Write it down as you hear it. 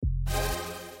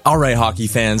All right, hockey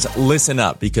fans, listen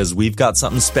up because we've got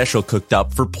something special cooked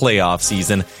up for playoff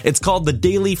season. It's called the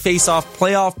Daily Face-Off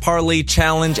Playoff Parlay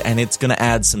Challenge, and it's going to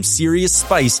add some serious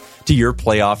spice to your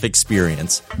playoff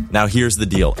experience. Now, here's the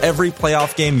deal. Every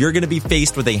playoff game, you're going to be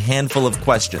faced with a handful of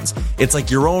questions. It's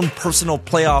like your own personal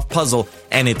playoff puzzle,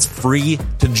 and it's free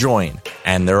to join.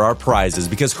 And there are prizes,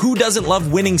 because who doesn't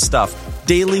love winning stuff?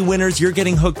 Daily winners, you're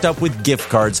getting hooked up with gift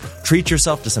cards. Treat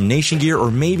yourself to some Nation gear or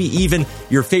maybe even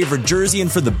your favorite jersey.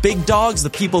 And for the big dogs, the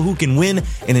people who can win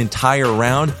an entire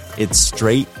round, it's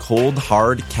straight, cold,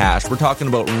 hard cash. We're talking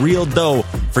about real dough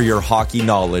for your hockey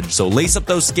knowledge. So lace up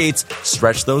those skates,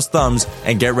 stretch those thumbs,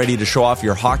 and get ready to show off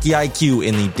your hockey IQ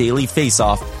in the Daily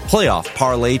Face-Off Playoff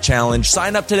Parlay Challenge.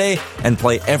 Sign up today and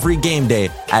play every game day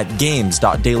at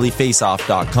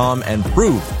games.dailyfaceoff.com and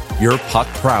prove your puck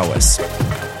prowess.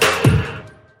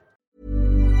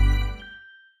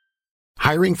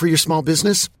 Hiring for your small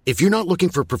business? If you're not looking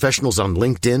for professionals on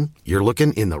LinkedIn, you're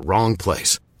looking in the wrong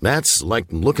place. That's like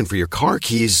looking for your car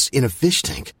keys in a fish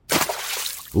tank.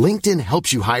 LinkedIn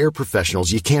helps you hire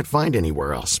professionals you can't find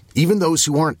anywhere else, even those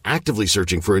who aren't actively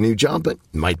searching for a new job but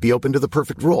might be open to the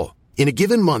perfect role. In a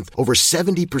given month, over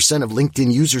 70% of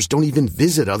LinkedIn users don't even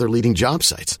visit other leading job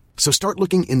sites. So start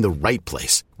looking in the right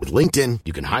place. With LinkedIn,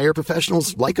 you can hire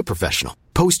professionals like a professional.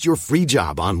 Post your free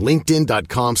job on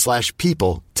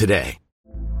linkedin.com/people today.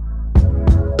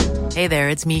 Hey there,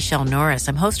 it's Michelle Norris.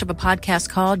 I'm host of a podcast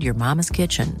called Your Mama's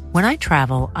Kitchen. When I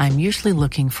travel, I'm usually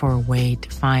looking for a way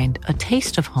to find a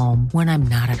taste of home when I'm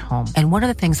not at home. And one of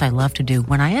the things I love to do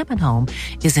when I am at home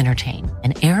is entertain.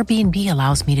 And Airbnb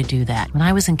allows me to do that. When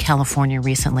I was in California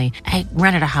recently, I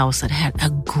rented a house that had a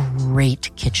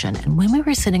great kitchen. And when we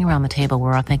were sitting around the table, we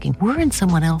were all thinking, we're in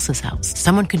someone else's house.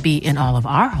 Someone could be in all of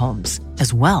our homes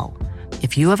as well.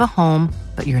 If you have a home,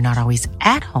 but you're not always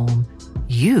at home,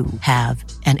 you have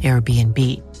an Airbnb.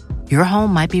 Your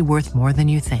home might be worth more than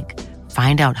you think.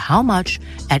 Find out how much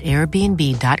at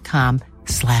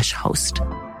airbnb.com/host.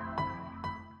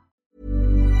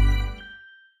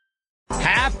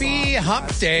 Happy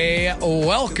Hump Day.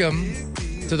 Welcome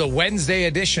to the Wednesday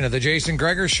edition of the Jason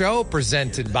Gregor Show,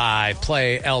 presented by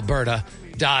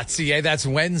PlayAlberta.ca. That's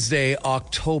Wednesday,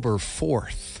 October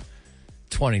 4th.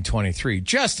 2023,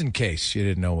 just in case you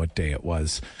didn't know what day it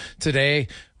was. Today,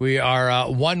 we are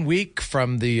 1 week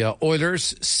from the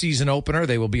Oilers season opener.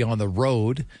 They will be on the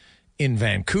road in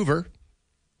Vancouver.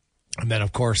 And then,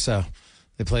 of course,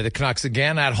 they play the Canucks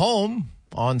again at home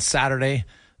on Saturday,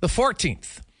 the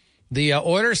 14th. The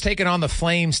Oilers taking on the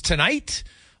Flames tonight.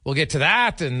 We'll get to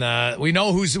that. And we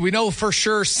know for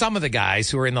sure some of the guys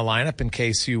who are in the lineup in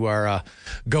case you are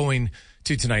going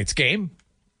to tonight's game,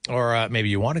 or maybe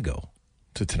you want to go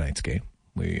to tonight's game.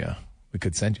 We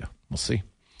could send you. We'll see.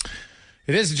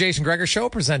 It is the Jason Gregor Show,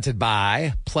 presented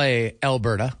by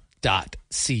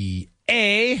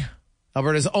PlayAlberta.ca.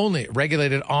 Alberta's only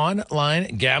regulated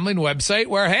online gambling website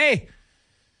where, hey,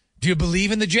 do you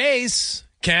believe in the Jays?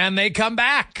 Can they come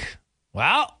back?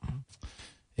 Well,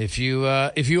 if you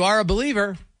are a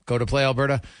believer, go to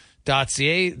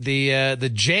PlayAlberta.ca.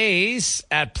 The Jays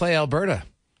at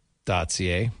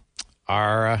PlayAlberta.ca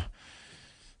are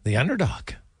the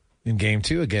underdog in Game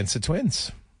 2 against the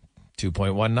Twins,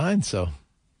 2.19. So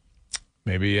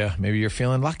maybe you're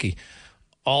feeling lucky.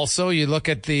 Also, you look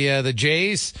at the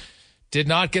Jays did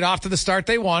not get off to the start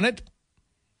they wanted,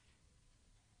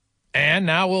 and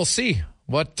now we'll see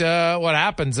what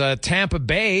happens. Tampa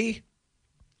Bay,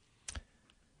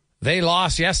 they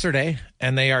lost yesterday,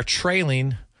 and they are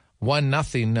trailing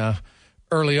 1-0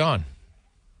 early on.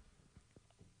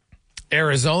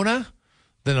 Arizona,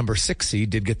 the number 6 seed,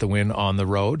 did get the win on the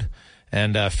road.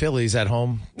 And Phillies at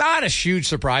home, not a huge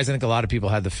surprise. I think a lot of people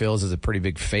had the Phils as a pretty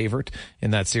big favorite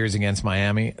in that series against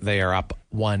Miami. They are up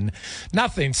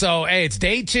 1-0. So, hey, it's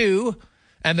day 2,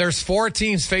 and there's 4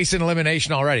 teams facing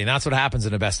elimination already. And that's what happens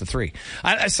in a best of 3.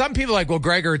 Some people are like, well,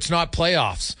 Gregor, it's not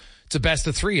playoffs. It's a best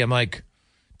of 3. I'm like,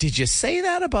 did you say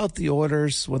that about the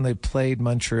Oilers when they played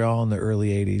Montreal in the early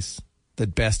 80s?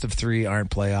 That best of 3 aren't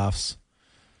playoffs?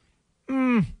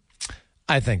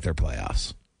 I think they're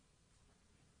playoffs.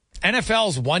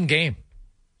 NFL's 1 game.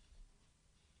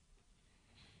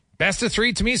 Best of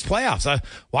 3 to me is playoffs.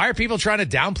 Why are people trying to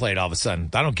downplay it all of a sudden?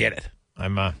 I don't get it.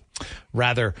 I'm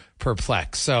rather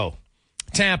perplexed. So,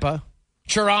 Tampa,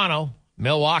 Toronto,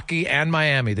 Milwaukee, and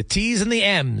Miami. The T's and the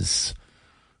M's.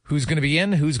 Who's going to be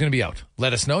in? Who's going to be out?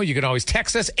 Let us know. You can always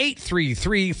text us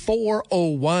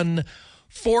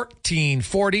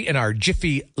 833-401-1440 in our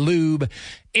Jiffy Lube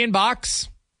inbox.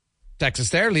 Text us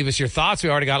there. Leave us your thoughts. We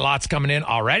already got lots coming in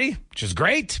already, which is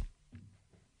great.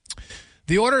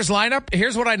 The Oilers lineup,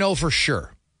 here's what I know for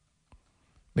sure.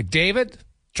 McDavid,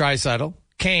 Draisaitl,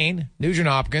 Kane,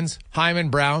 Nugent-Hopkins, Hyman,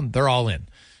 Brown, they're all in.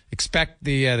 Expect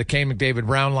the Kane, McDavid,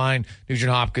 Brown line,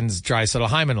 Nugent-Hopkins, Draisaitl,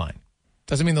 Hyman line.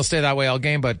 Doesn't mean they'll stay that way all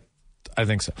game, but I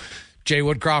think so. Jay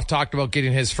Woodcroft talked about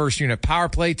getting his first unit power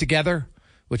play together,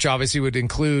 which obviously would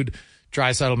include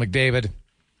Draisaitl, McDavid,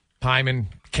 Hyman,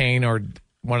 Kane, or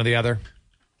one or the other,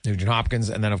 Nugent-Hopkins,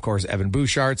 and then, of course, Evan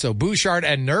Bouchard. So Bouchard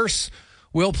and Nurse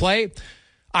will play.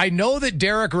 I know that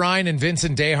Derek Ryan and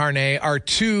Vincent Desharnais are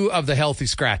two of the healthy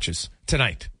scratches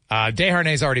tonight.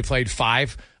 Desharnais already played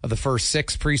 5 of the first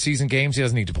 6 preseason games. He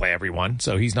doesn't need to play every one,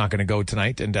 so he's not going to go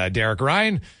tonight. And Derek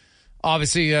Ryan,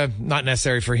 obviously not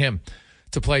necessary for him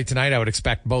to play tonight. I would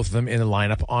expect both of them in the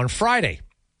lineup on Friday.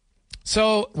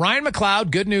 So Ryan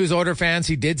McLeod, good news, Oilers fans.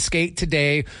 He did skate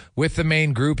today with the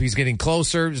main group. He's getting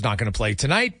closer. He's not going to play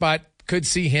tonight, but could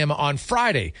see him on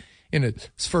Friday in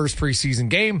his first preseason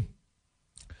game.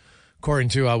 According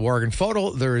to Morgan Photo,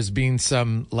 there has been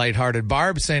some lighthearted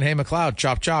barb saying, hey, McLeod,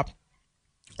 chop, chop.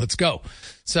 Let's go.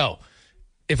 So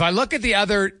if I look at the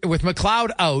other, with McLeod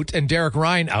out and Derek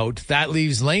Ryan out, that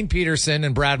leaves Lane Peterson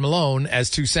and Brad Malone as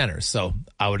 2 centers. So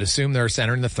I would assume they're a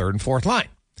center in the 3rd and 4th line.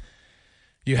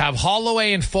 You have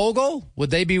Holloway and Fogle. Would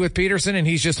they be with Peterson and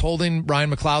he's just holding Ryan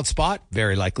McLeod's spot?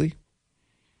 Very likely.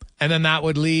 And then that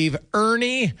would leave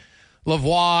Ernie,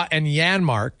 Lavoie, and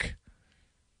Janmark.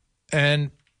 And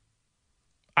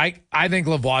I think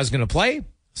Lavoie is going to play,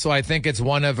 so I think it's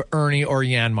one of Ernie or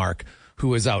Janmark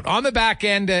who is out. On the back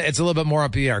end, it's a little bit more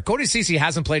up in the air. Cody Ceci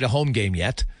hasn't played a home game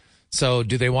yet, so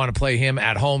do they want to play him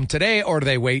at home today, or do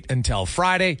they wait until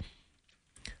Friday?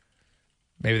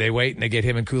 Maybe they wait and they get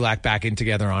him and Kulak back in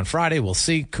together on Friday. We'll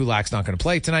see. Kulak's not going to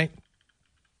play tonight.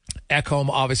 Ekholm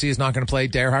obviously is not going to play.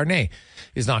 Desharnais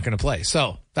is not going to play.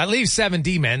 So that leaves 7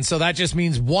 D-men, so that just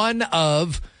means one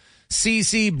of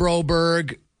Ceci,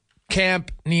 Broberg,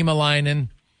 Camp, Niemelainen,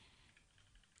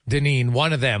 Dineen,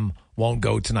 one of them won't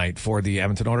go tonight for the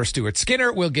Edmonton Oilers. Stuart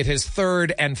Skinner will get his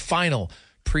 3rd and final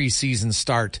preseason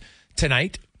start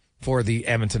tonight for the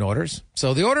Edmonton Oilers.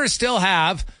 So the Oilers still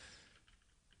have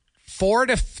 3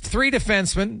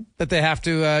 defensemen that they have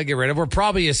to get rid of. We're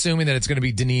probably assuming that it's going to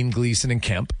be Dineen, Gleason, and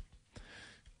Kemp.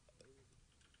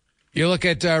 You look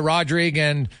at Rodrigue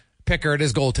and Pickard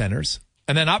as goaltenders.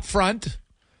 And then up front,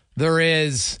 there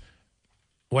is...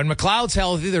 When McLeod's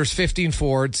healthy, there's 15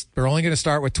 forwards. They're only going to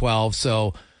start with 12.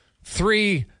 So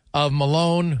 3 of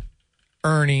Malone,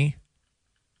 Ernie,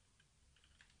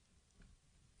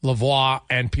 Lavoie,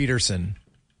 and Peterson.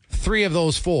 3 of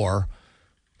those 4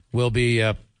 will be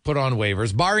put on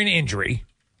waivers, barring injury,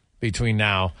 between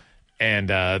now and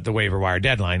the waiver wire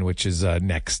deadline, which is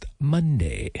next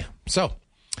Monday. So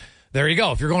there you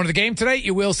go. If you're going to the game tonight,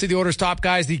 you will see the Oilers' top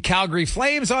guys. The Calgary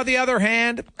Flames, on the other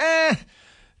hand,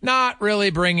 not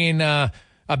really bringing a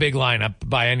big lineup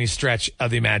by any stretch of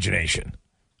the imagination.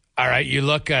 All right, you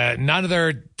look, none of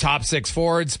their top 6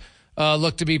 forwards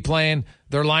look to be playing.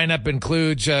 Their lineup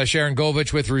includes Sharon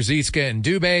Govich with Ruzicka and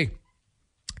Dubé,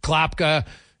 Klapka,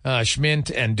 Schmidt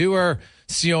and Dewar,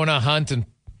 Siona, Hunt, and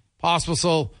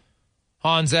Pospisil,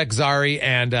 Honzek, Zari,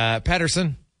 and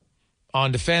Pedersen.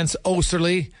 On defense,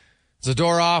 Osterley,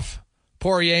 Zadorov,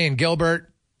 Poirier, and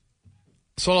Gilbert,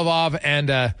 Solovov,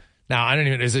 and... Now, I don't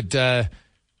even, is it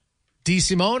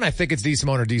DeSimone? I think it's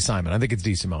DeSimone or DeSimon. I think it's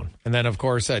DeSimone. And then, of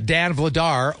course, Dan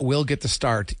Vladar will get the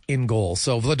start in goal.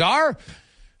 So Vladar,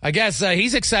 I guess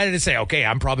he's excited to say, okay,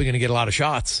 I'm probably going to get a lot of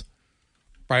shots.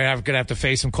 Probably going to have to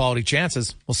face some quality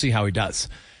chances. We'll see how he does.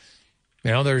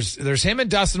 You know, there's him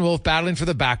and Dustin Wolf battling for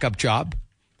the backup job.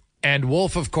 And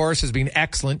Wolf, of course, has been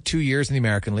excellent 2 years in the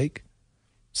American League.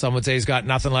 Some would say he's got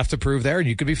nothing left to prove there, and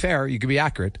you could be fair. You could be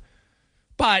accurate.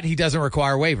 But he doesn't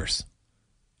require waivers.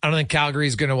 I don't think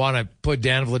Calgary's going to want to put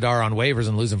Dan Vladar on waivers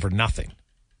and lose him for nothing.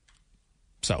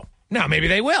 So, now maybe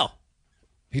they will.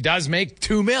 He does make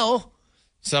 $2 million,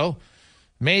 so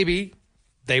maybe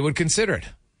they would consider it.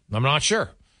 I'm not sure.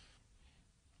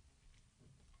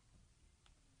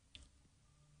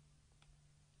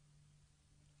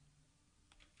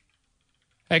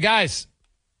 Hey, guys.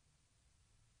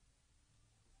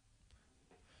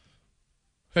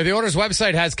 The Oilers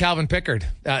website has Calvin Pickard.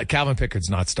 Calvin Pickard's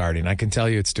not starting. I can tell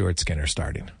you it's Stuart Skinner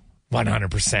starting.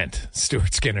 100%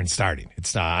 Stuart Skinner starting.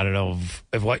 It's I don't know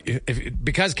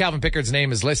because Calvin Pickard's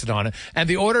name is listed on it, and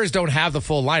the Oilers don't have the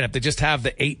full lineup. They just have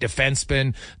the 8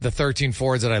 defensemen, the 13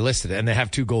 forwards that I listed, and they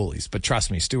have 2 goalies. But trust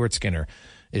me, Stuart Skinner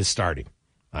is starting.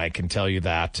 I can tell you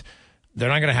that. They're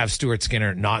not going to have Stuart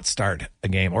Skinner not start a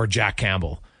game, or Jack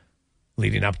Campbell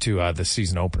leading up to the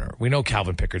season opener. We know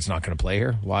Calvin Pickard's not going to play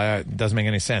here. Why? It doesn't make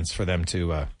any sense for them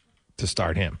to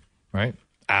start him, right?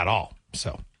 At all.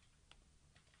 So,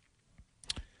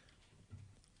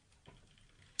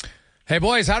 Hey,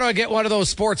 boys, how do I get one of those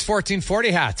Sports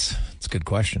 1440 hats? It's a good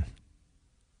question.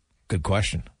 Good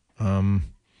question.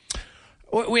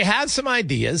 We have some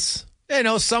ideas.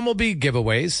 Some will be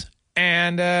giveaways.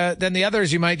 And then the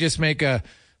others, you might just make a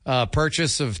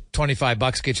purchase of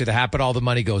 $25, get you the hat, but all the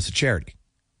money goes to charity.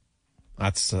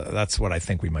 That's what I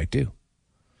think we might do.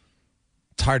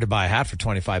 It's hard to buy a hat for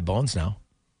 25 bones now.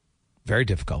 Very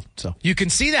difficult. So you can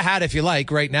see the hat if you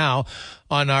like right now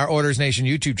on our Orders Nation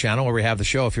YouTube channel where we have the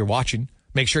show. If you're watching,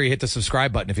 make sure you hit the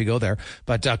subscribe button if you go there.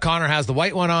 But Connor has the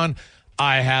white one on.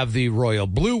 I have the royal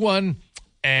blue one,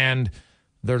 and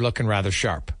they're looking rather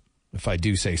sharp, if I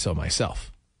do say so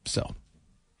myself. So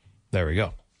there we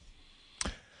go.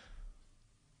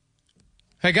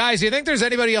 Hey, guys, do you think there's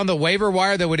anybody on the waiver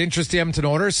wire that would interest the Edmonton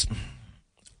Oilers?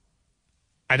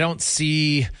 I don't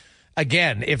see...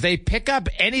 Again, if they pick up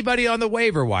anybody on the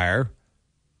waiver wire,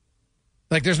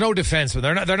 like there's no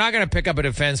defenseman. They're not going to pick up a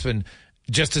defenseman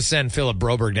just to send Philip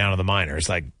Broberg down to the minors.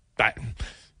 Like,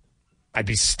 I'd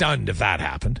be stunned if that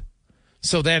happened.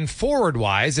 So then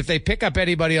forward-wise, if they pick up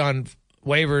anybody on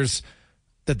waivers,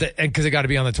 because they got to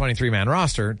be on the 23-man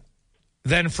roster,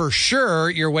 then for sure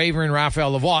you're waivering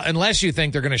Raphael Lavoie, unless you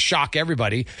think they're going to shock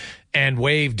everybody and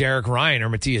waive Derek Ryan or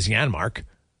Matthias Janmark.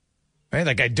 Right?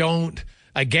 Like,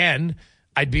 Again,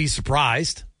 I'd be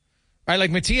surprised. Right?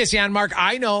 Like Matthias Janmark,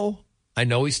 I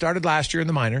know he started last year in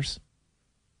the minors.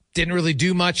 Didn't really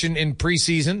do much in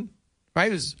preseason.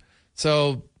 Right?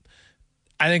 So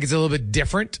I think it's a little bit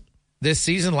different this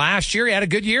season. Last year, he had a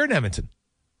good year in Edmonton.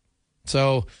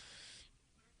 So,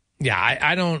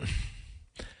 yeah,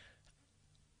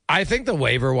 I think the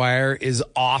waiver wire is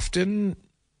often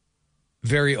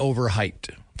very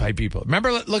overhyped by people.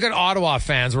 Remember, look at Ottawa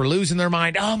fans were losing their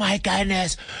mind. Oh my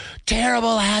goodness,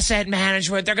 terrible asset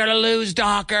management. They're going to lose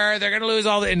Docker. They're going to lose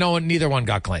all the. Neither one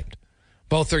got claimed.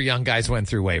 Both their young guys went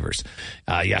through waivers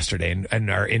yesterday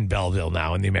and are in Belleville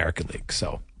now in the American League.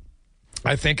 So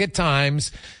I think at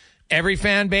times every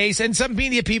fan base and some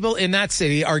media people in that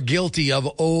city are guilty of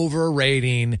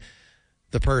overrating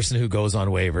the person who goes on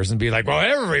waivers and be like, well,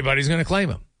 everybody's going to claim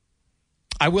him.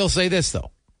 I will say this, though.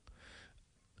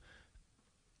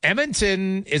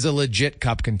 Edmonton is a legit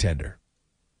cup contender.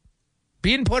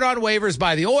 Being put on waivers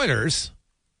by the Oilers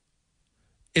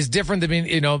is different than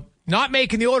being, not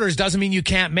making the Oilers doesn't mean you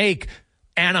can't make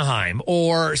Anaheim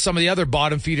or some of the other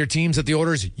bottom feeder teams that the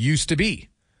Oilers used to be.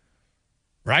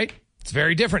 Right? It's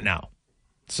very different now.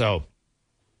 So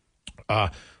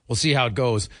we'll see how it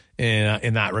goes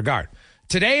in that regard.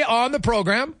 Today on the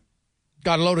program,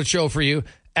 got a loaded show for you,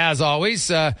 as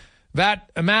always. Matt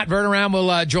Verderam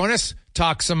will join us.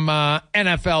 Talk some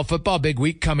NFL football. Big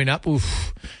week coming up.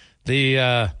 Oof.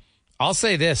 I'll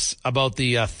say this about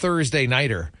the Thursday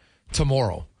nighter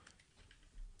tomorrow.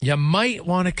 You might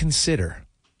want to consider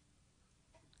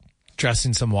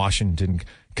dressing some Washington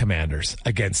Commanders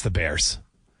against the Bears.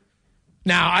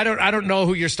 Now, I don't know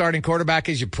who your starting quarterback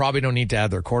is. You probably don't need to add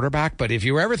their quarterback, but if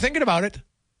you were ever thinking about it,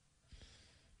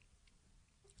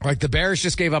 like the Bears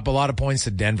just gave up a lot of points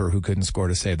to Denver, who couldn't score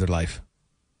to save their life.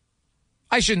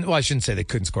 I shouldn't say they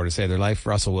couldn't score to save their life.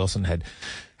 Russell Wilson had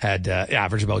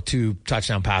averaged about 2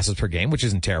 touchdown passes per game, which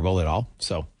isn't terrible at all.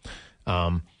 So,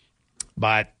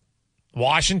 but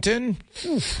Washington,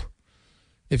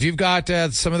 if you've got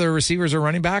some of their receivers or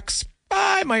running backs,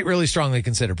 I might really strongly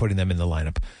consider putting them in the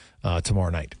lineup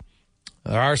tomorrow night.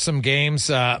 There are some games.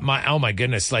 Oh my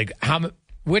goodness! Like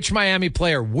which Miami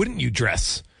player wouldn't you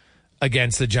dress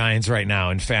against the Giants right now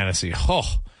in fantasy?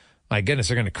 Oh my goodness,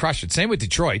 they're going to crush it. Same with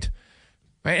Detroit.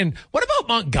 Right? And what about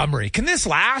Montgomery? Can this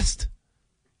last?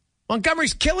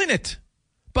 Montgomery's killing it.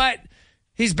 But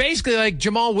he's basically like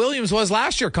Jamal Williams was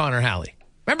last year, Connor Halley.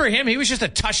 Remember him? He was just a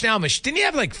touchdown machine. Didn't he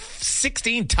have like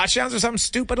 16 touchdowns or something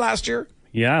stupid last year?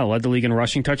 Yeah, led the league in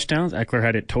rushing touchdowns. Eckler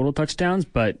had it total touchdowns,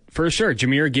 but for sure,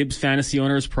 Jahmyr Gibbs fantasy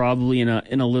owners probably in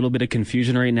a little bit of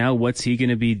confusion right now. What's he going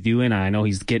to be doing? I know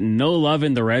he's getting no love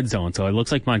in the red zone, so it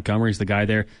looks like Montgomery's the guy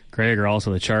there. Gregor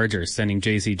also the Chargers, sending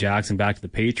J.C. Jackson back to the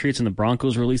Patriots, and the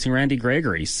Broncos releasing Randy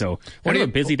Gregory. So kind of a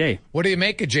busy day. What do you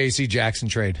make of J.C. Jackson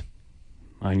trade?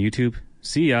 On YouTube,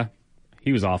 see ya.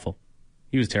 He was awful.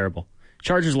 He was terrible.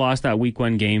 Chargers lost that week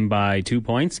 1 game by 2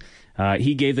 points.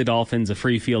 He gave the Dolphins a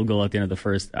free field goal at the end of the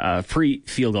first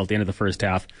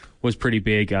half. Was pretty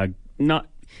big.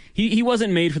 He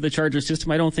wasn't made for the Chargers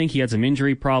system. I don't think he had some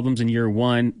injury problems in year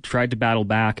 1. Tried to battle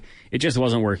back. It just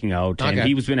wasn't working out. Okay. And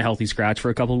he was been a healthy scratch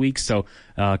for a couple of weeks. So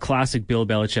classic Bill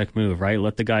Belichick move, right?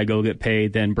 Let the guy go get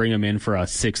paid, then bring him in for a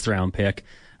 6th round pick.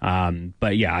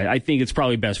 But yeah, I think it's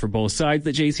probably best for both sides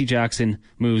that J.C. Jackson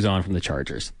moves on from the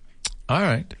Chargers. All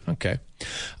right. Okay.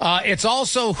 It's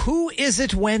also Who Is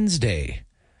It Wednesday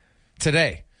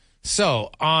today.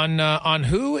 So on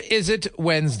Who Is It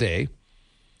Wednesday,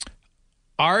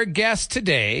 our guest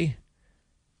today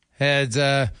has,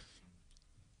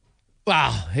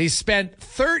 he spent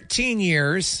 13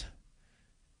 years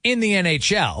in the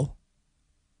NHL,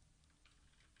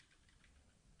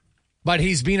 but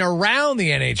he's been around the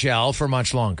NHL for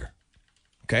much longer.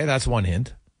 Okay, that's one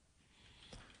hint.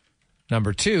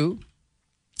 Number two,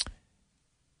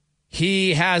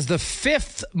 he has the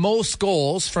 5th most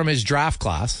goals from his draft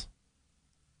class,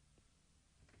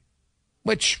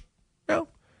 which,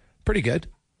 pretty good,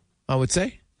 I would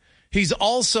say. He's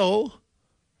also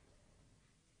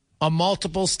a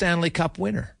multiple Stanley Cup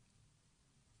winner.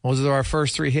 Those are our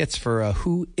first 3 hits for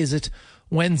Who Is It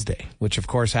Wednesday, which, of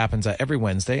course, happens every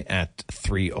Wednesday at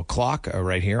 3 o'clock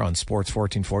right here on Sports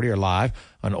 1440 or live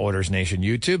on Oilers Nation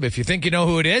YouTube. If you think you know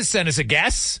who it is, send us a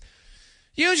guess.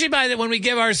 Usually when we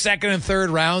give our second and third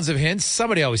rounds of hints,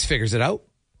 somebody always figures it out,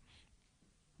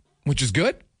 which is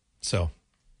good. So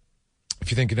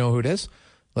if you think you know who it is,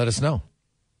 let us know.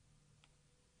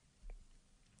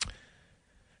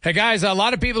 Hey, guys, a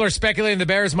lot of people are speculating the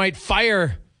Bears might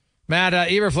fire Matt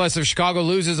Eberflus if Chicago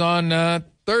loses on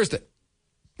Thursday.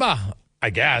 Well,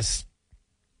 I guess.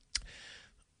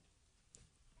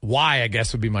 Why, I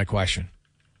guess, would be my question.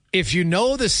 If you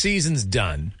know the season's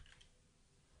done,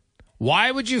 why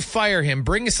would you fire him,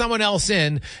 bring someone else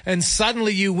in, and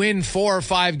suddenly you win 4 or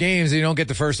 5 games and you don't get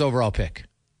the first overall pick?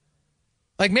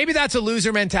 Like, maybe that's a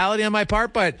loser mentality on my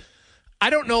part, but I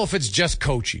don't know if it's just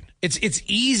coaching. It's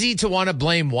easy to want to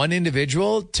blame one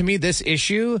individual. To me, this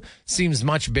issue seems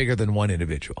much bigger than one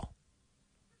individual.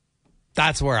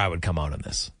 That's where I would come out on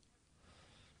this.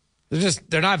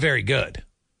 They're not very good.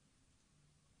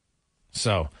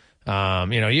 So,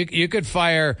 you could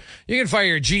fire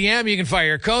your GM, you can fire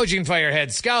your coach, you can fire your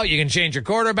head scout, you can change your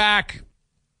quarterback.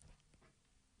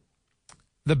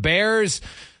 The Bears,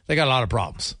 they got a lot of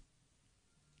problems.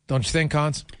 Don't you think,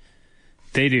 Cons?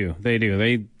 They do.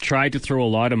 They tried to throw a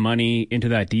lot of money into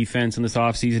that defense in this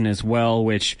offseason as well,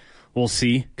 which we'll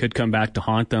see could come back to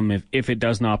haunt them if it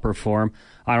does not perform.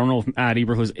 I don't know if Matt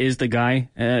Eberflus is the guy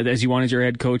as you want as your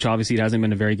head coach. Obviously, it hasn't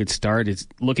been a very good start. It's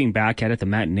looking back at it, the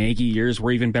Matt Nagy years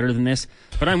were even better than this.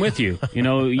 But I'm with you.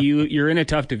 You're in a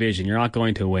tough division. You're not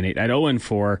going to win it. At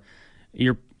 0-4,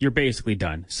 you're basically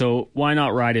done. So why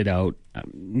not ride it out?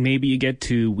 Maybe you get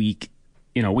to week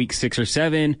 6 or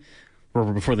 7. Or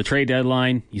before the trade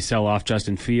deadline, you sell off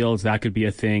Justin Fields. That could be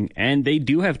a thing. And they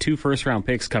do have 2 first-round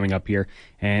picks coming up here.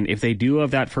 And if they do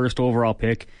have that first overall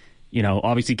pick,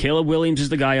 obviously Caleb Williams is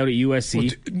the guy out at USC.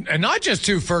 Well, and not just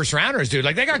 2 first-rounders, dude.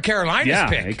 Like, they got Carolina's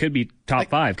pick. It could be top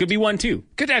 5. Could be 1, 2.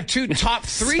 Could have 2 top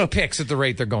 3 picks at the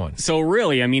rate they're going. So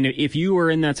really, I mean, if you were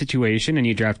in that situation and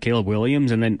you draft Caleb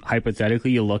Williams and then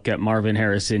hypothetically you look at Marvin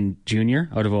Harrison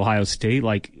Jr. out of Ohio State,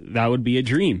 like, that would be a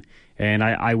dream. And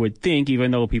I would think, even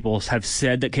though people have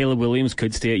said that Caleb Williams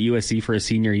could stay at USC for a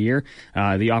senior year,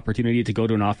 the opportunity to go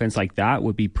to an offense like that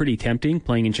would be pretty tempting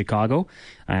playing in Chicago.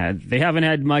 They haven't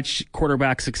had much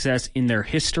quarterback success in their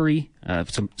history.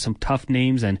 Some tough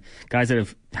names and guys that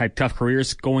have had tough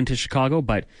careers going to Chicago.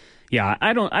 But yeah,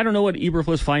 I don't know what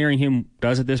Eberflus firing him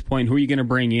does at this point. Who are you going to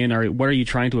bring in, or what are you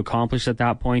trying to accomplish at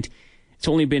that point? It's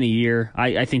only been a year.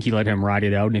 I think you let him ride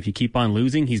it out, and if you keep on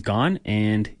losing, he's gone,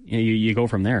 and you go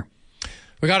from there.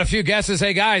 We got a few guesses.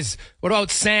 Hey, guys, what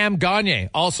about Sam Gagner?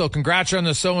 Also, congrats on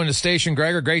the show in the station,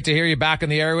 Gregor. Great to hear you back on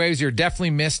the airwaves. You're definitely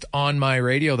missed on my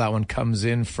radio. That one comes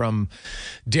in from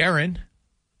Darren.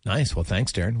 Nice. Well,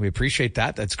 thanks, Darren. We appreciate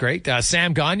that. That's great.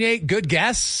 Sam Gagner, good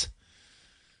guess.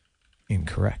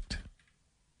 Incorrect.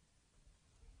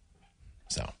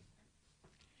 So,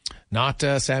 not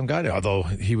Sam Gagner, although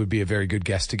he would be a very good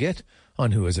guest to get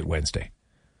on Who Is It Wednesday.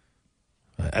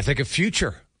 I think a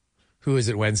future Who Is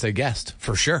It Wednesday guest,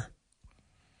 for sure.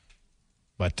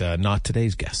 But not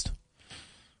today's guest.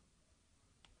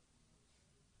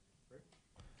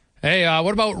 Hey,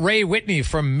 what about Ray Whitney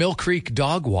from Mill Creek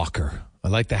Dog Walker? I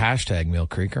like the hashtag Mill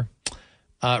Creeker.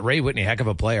 Ray Whitney, heck of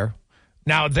a player.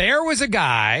 Now, there was a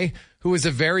guy who was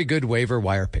a very good waiver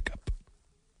wire pickup,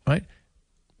 right?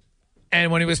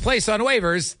 And when he was placed on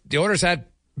waivers, the Oilers had,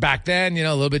 back then,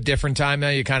 a little bit different time now.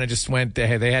 You kind of just went,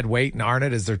 hey, they had Waite and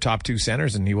Arnott as their top 2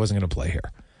 centers, and he wasn't going to play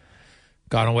here.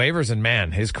 Got on waivers, and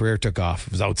man, his career took off.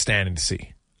 It was outstanding to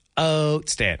see.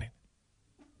 Outstanding.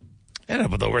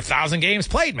 And with over 1,000 games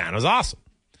played, man. It was awesome.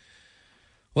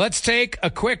 Let's take a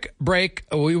quick break.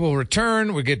 We will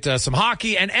return. We get some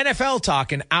hockey and NFL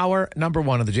talk in hour number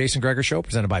 1 of the Jason Gregor Show,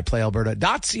 presented by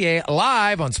PlayAlberta.ca,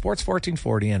 live on Sports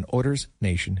 1440 and Oilers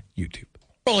Nation YouTube.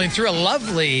 Rolling through a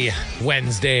lovely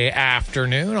Wednesday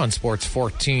afternoon on Sports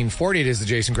 1440. It is the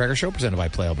Jason Gregor Show, presented by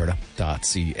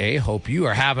PlayAlberta.ca. Hope you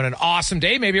are having an awesome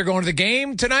day. Maybe you're going to the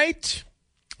game tonight.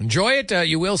 Enjoy it.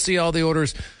 You will see all the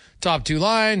Oilers' top two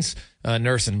lines.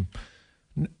 Nurse and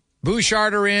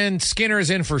Bouchard are in.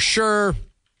 Skinner's in for sure.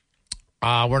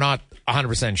 We're not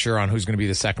 100% sure on who's going to be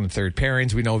the second and third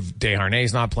pairings. We know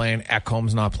Desharnais not playing.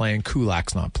 Ekholm's not playing.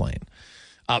 Kulak's not playing.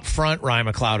 Up front, Ryan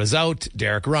McLeod is out.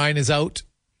 Derek Ryan is out.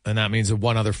 And that means that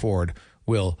one other forward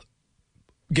will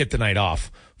get the night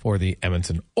off for the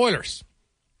Edmonton Oilers.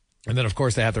 And then, of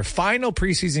course, they have their final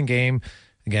preseason game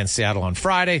against Seattle on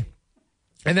Friday.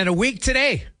 And then a week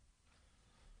today,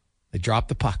 they drop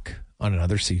the puck on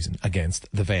another season against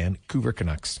the Vancouver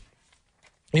Canucks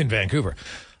in Vancouver.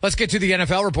 Let's get to the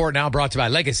NFL report now, brought to you by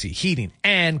Legacy Heating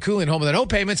and Cooling, home of the no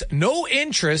payments, no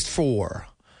interest for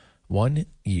 1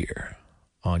 year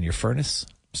on your furnace.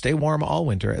 Stay warm all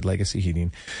winter at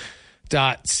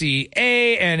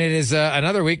legacyheating.ca. And it is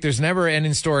another week. There's never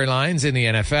ending storylines in the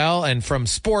NFL. And from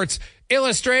Sports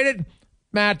Illustrated,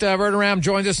 Matt Verderam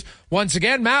joins us once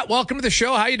again. Matt, welcome to the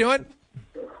show. How you doing?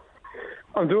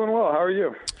 I'm doing well. How are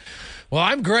you? Well,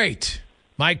 I'm great.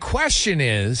 My question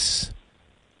is,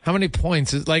 how many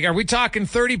points? Are we talking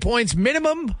 30 points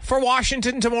minimum for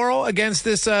Washington tomorrow against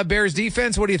this Bears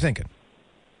defense? What are you thinking?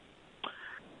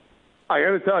 I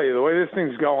got to tell you, the way this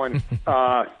thing's going,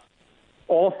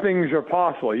 all things are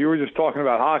possible. You were just talking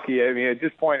about hockey. I mean, at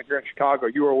this point, if you're in Chicago,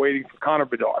 you are waiting for Connor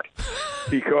Bedard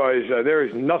because there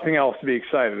is nothing else to be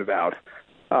excited about.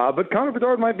 But Connor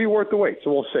Bedard might be worth the wait,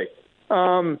 so we'll see.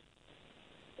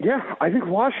 Yeah, I think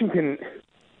Washington,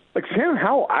 Sam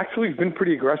Howell actually has been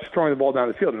pretty aggressive throwing the ball down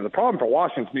the field. And the problem for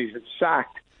Washington is he's been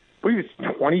sacked, I believe it's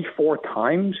 24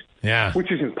 times,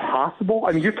 which is impossible.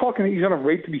 I mean, you're talking he's on a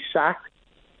rate to be sacked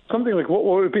something like, what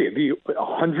would it be? It'd be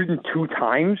 102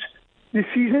 times this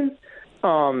season.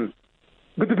 But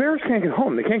the Bears can't get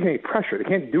home. They can't get any pressure. They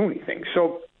can't do anything.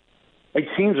 So it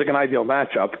seems like an ideal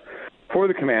matchup for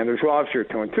the Commanders, who obviously are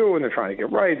 2-2, and they're trying to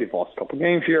get right. They've lost a couple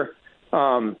games here.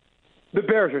 The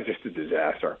Bears are just a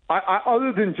disaster.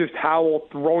 Other than just Howell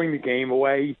throwing the game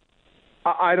away,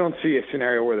 I don't see a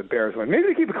scenario where the Bears win. Maybe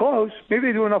they keep it close. Maybe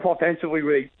they do enough offensively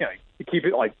where they keep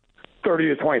it like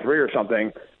 30-23 or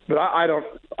something. But I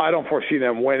don't foresee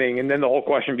them winning. And then the whole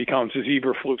question becomes, does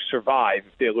Eberflus survive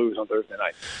if they lose on Thursday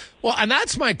night? Well, and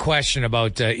that's my question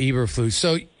about Eberflus.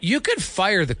 So you could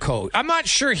fire the coach. I'm not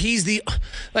sure he's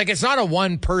it's not a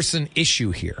one-person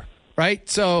issue here, right?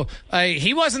 So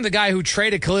he wasn't the guy who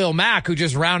traded Khalil Mack, who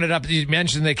just rounded up. You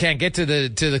mentioned they can't get to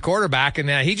the quarterback, and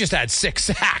he just had 6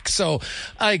 sacks. So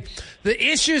the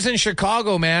issues in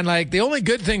Chicago, man, the only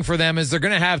good thing for them is they're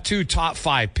going to have 2 top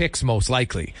 5 picks most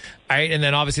likely. Right? And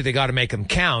then obviously they got to make them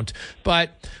count. But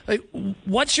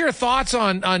what's your thoughts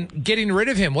on getting rid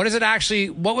of him? What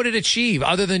would it achieve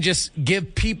other than just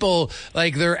give people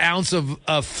their ounce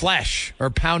of flesh or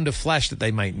pound of flesh that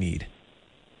they might need?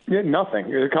 Yeah, nothing.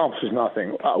 It accomplishes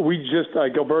nothing. We just,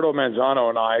 Gilberto Manzano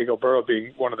and I, Gilberto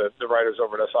being one of the writers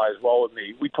over at SI as well with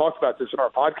me, we talked about this in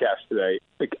our podcast today.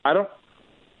 I don't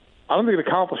think it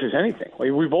accomplishes anything.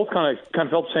 We both kind of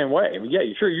felt the same way. I mean, yeah,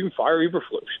 sure, you can fire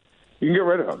Eberflus. You can get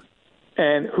rid of him.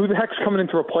 And who the heck's coming in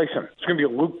to replace him? It's going to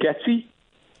be Luke Getsy?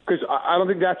 Because I don't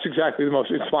think that's exactly the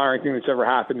most inspiring thing that's ever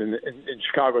happened in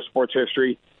Chicago sports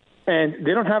history. And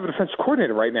they don't have a defensive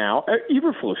coordinator right now.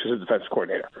 Eberflus is a defensive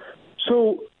coordinator.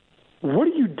 So what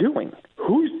are you doing?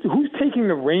 Who's taking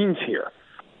the reins here?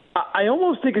 I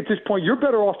almost think at this point you're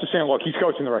better off just saying, look, he's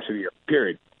coaching the rest of the year,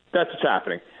 period. That's what's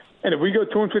happening. And if we go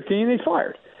 2-15, he's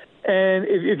fired. And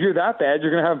if you're that bad,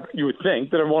 you're going to have, you would think,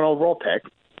 that a 1 overall pick,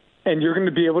 and you're going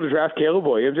to be able to draft Caleb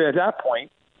Williams. And at that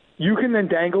point, you can then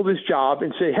dangle this job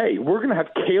and say, hey, we're going to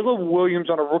have Caleb Williams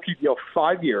on a rookie deal for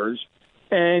 5 years,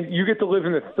 and you get to live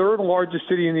in the 3rd largest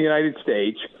city in the United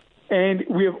States, and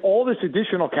we have all this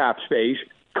additional cap space.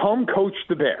 Come coach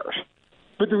the Bears.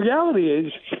 But the reality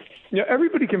is,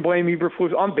 everybody can blame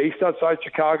Eberflus. I'm based outside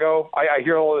Chicago. I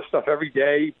hear all this stuff every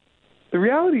day. The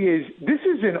reality is, this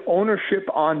is an ownership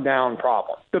on down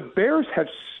problem. The Bears have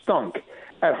stunk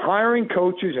at hiring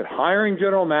coaches, at hiring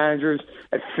general managers,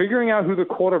 at figuring out who the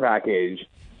quarterback is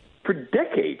for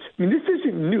decades. I mean, this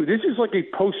isn't new. This is like a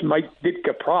post-Mike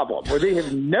Ditka problem where they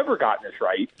have never gotten this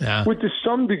right, with to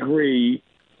some degree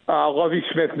Lovie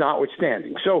Smith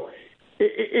notwithstanding. So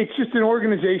it's just an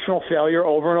organizational failure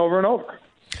over and over and over.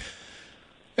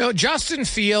 Justin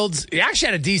Fields, he actually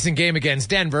had a decent game against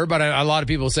Denver, but a lot of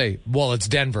people say, well, it's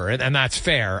Denver, and that's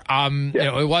fair.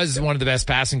 It was one of the best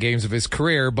passing games of his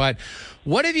career, but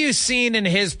what have you seen in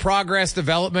his progress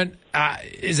development?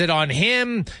 Is it on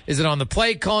him? Is it on the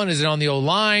play calling? Is it on the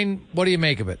O-line? What do you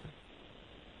make of it?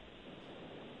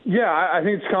 Yeah, I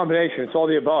think it's a combination. It's all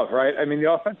the above, right? I mean,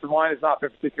 the offensive line has not been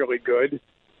particularly good.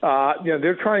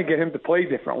 They're trying to get him to play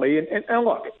differently. And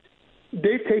look,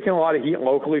 they've taken a lot of heat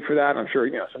locally for that. I'm sure,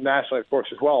 some nationally, of course,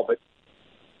 as well. But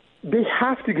they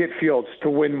have to get Fields to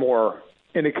win more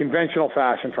in a conventional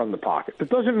fashion from the pocket. That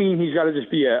doesn't mean he's got to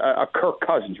just be a Kirk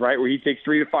Cousins, right, where he takes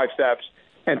 3 to 5 steps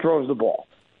and throws the ball.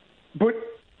 But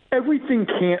everything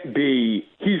can't be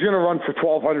he's going to run for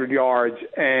 1,200 yards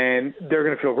and they're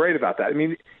going to feel great about that. I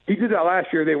mean, he did that last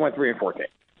year. They went 3-14.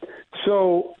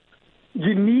 So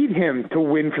you need him to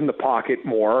win from the pocket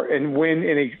more and win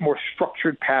in a more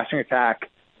structured passing attack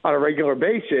on a regular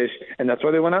basis, and that's why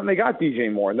they went out and they got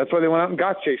DJ Moore, and that's why they went out and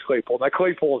got Chase Claypool. Now,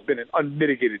 Claypool has been an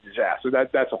unmitigated disaster.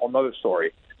 That's a whole other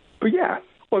story. But, yeah,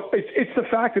 look, it's the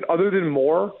fact that other than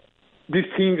Moore, this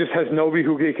team just has nobody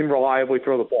who they can reliably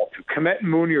throw the ball to. Kmet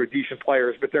and Mooney are decent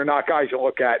players, but they're not guys you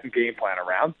look at and game plan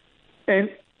around. And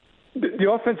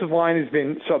the offensive line has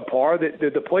been subpar.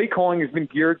 The play calling has been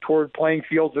geared toward playing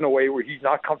Fields in a way where he's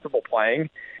not comfortable playing.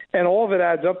 And all of it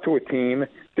adds up to a team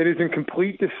that is in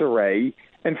complete disarray.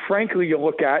 And frankly, you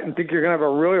look at and think you're going to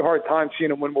have a really hard time seeing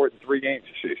him win more than 3 games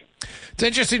this season. It's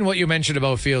interesting what you mentioned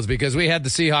about Fields because we had the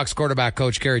Seahawks quarterback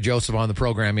coach, Kerry Joseph, on the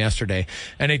program yesterday.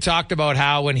 And he talked about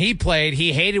how when he played,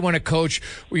 he hated when a coach,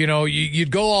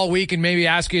 you'd go all week and maybe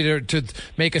ask you to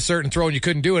make a certain throw and you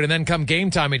couldn't do it. And then come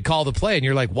game time, he'd call the play. And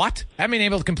you're like, what? I haven't been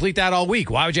able to complete that all week.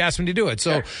 Why would you ask me to do it?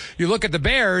 So you look at the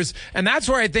Bears, and that's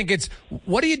where I think it's,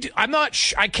 what do you do?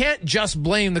 I can't just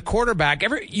blame the quarterback.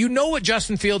 You know what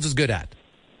Justin Fields is good at.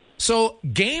 So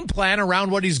game plan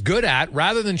around what he's good at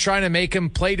rather than trying to make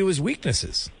him play to his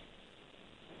weaknesses.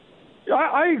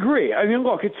 I agree. I mean,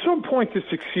 look, at some point to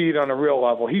succeed on a real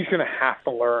level, he's going to have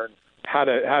to learn how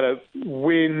to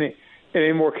win in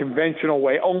a more conventional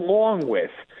way, along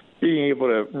with being able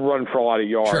to run for a lot of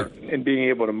yards and being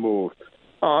able to move.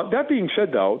 That being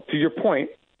said, though, to your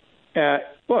point,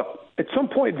 look, at some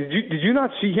point, did you not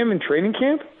see him in training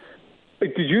camp?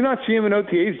 Like, did you not see him in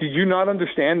OTAs? Did you not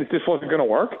understand that this wasn't going to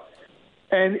work?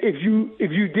 And if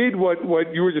you did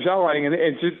what you were just outlining and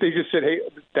they just said, hey,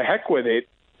 the heck with it,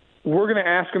 we're going to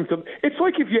ask them to – it's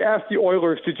like if you ask the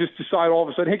Oilers to just decide all of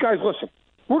a sudden, hey, guys, listen,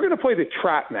 we're going to play the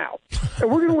trap now.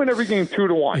 And we're going to win every game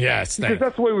 2-1. Yes, because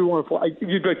that's the way we want to play.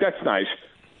 You'd be like, that's nice.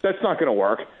 That's not going to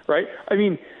work, right? I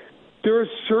mean, there are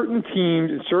certain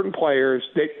teams and certain players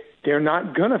that they're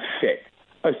not going to fit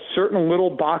a certain little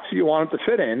box that you want them to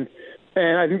fit in.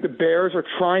 And I think the Bears are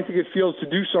trying to get Fields to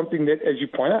do something that, as you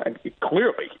point out, it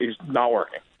clearly is not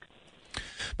working.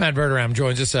 Matt Verderam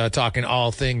joins us talking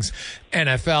all things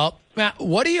NFL. Matt,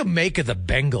 what do you make of the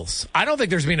Bengals? I don't think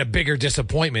there's been a bigger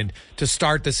disappointment to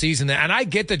start the season. And I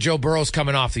get that Joe Burrow's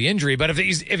coming off the injury, but if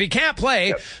he can't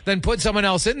play, then put someone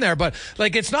else in there. But,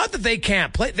 it's not that they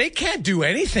can't play. They can't do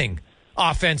anything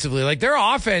offensively. Their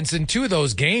offense in 2 of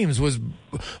those games was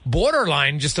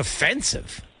borderline just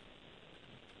offensive.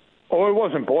 Oh, it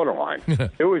wasn't borderline.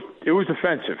 It was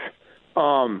offensive.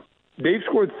 They've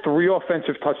scored 3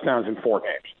 offensive touchdowns in 4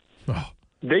 games. Oh.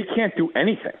 They can't do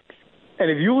anything. And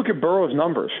if you look at Burrow's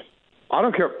numbers, I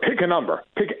don't care. Pick a number.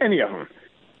 Pick any of them.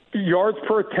 Yards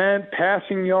per attempt,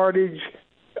 passing yardage,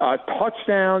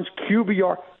 touchdowns,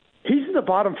 QBR. He's in the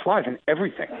bottom 5 in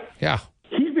everything. Yeah.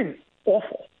 He's been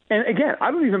awful. And again,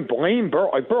 I don't even blame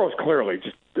Burrow. Burrow's clearly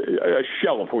just a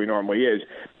shell of who he normally is.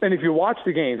 And if you watch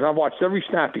the games, and I've watched every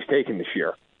snap he's taken this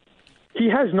year, he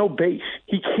has no base.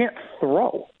 He can't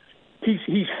throw.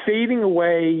 He's fading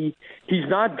away. He's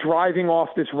not driving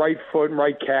off this right foot and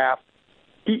right calf.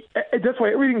 That's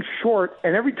why everything's short,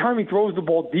 and every time he throws the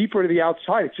ball deeper to the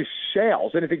outside, it just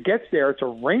sails. And if it gets there, it's a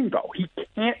rainbow. He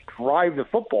can't drive the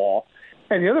football.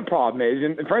 And the other problem is,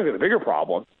 and frankly the bigger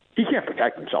problem, he can't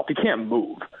protect himself. He can't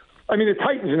move. I mean, the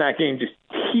Titans in that game just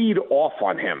teed off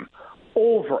on him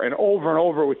over and over and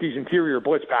over with these interior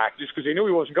blitz packages because they knew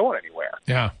he wasn't going anywhere.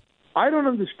 Yeah. I don't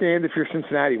understand if you're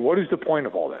Cincinnati, what is the point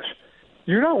of all this?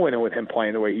 You're not winning with him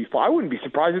playing the way he's playing. I wouldn't be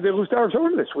surprised if they lose to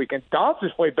Arizona this weekend. Dobbs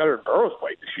has played better than Burrow's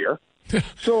played this year.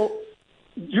 So,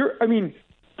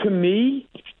 to me,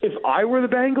 if I were the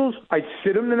Bengals, I'd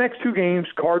sit them the next 2 games,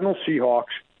 Cardinals,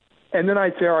 Seahawks, and then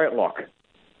I'd say, all right, look,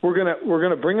 we're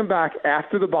gonna bring him back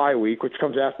after the bye week, which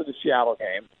comes after the Seattle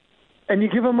game, and you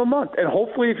give him a month. And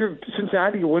hopefully, if you're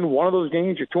Cincinnati, you win one of those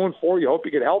games. You're 2-4. You hope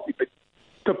you get healthy. But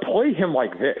to play him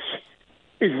like this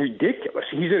is ridiculous.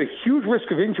 He's at a huge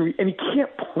risk of injury, and he can't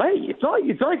play. It's not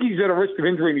like he's at a risk of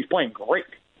injury and he's playing great.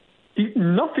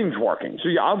 Nothing's working. So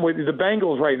yeah, I'm with you. The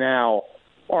Bengals right now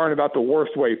are in about the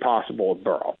worst way possible with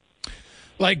Burrow.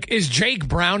 Is Jake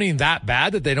Browning that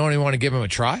bad that they don't even want to give him a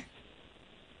try?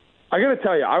 I got to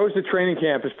tell you, I was at training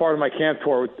camp as part of my camp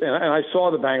tour, and I saw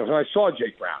the Bengals, and I saw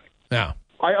Jake Browning. Yeah.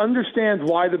 I understand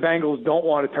why the Bengals don't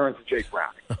want to turn to Jake Brown.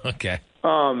 Okay.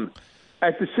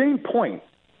 At the same point,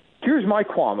 here's my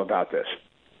qualm about this.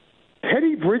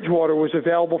 Teddy Bridgewater was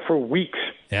available for weeks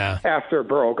after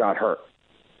Burrow got hurt.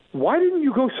 Why didn't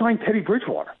you go sign Teddy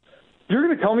Bridgewater? You're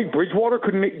going to tell me Bridgewater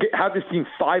couldn't have this team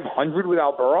 500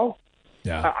 without Burrow?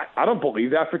 Yeah. I don't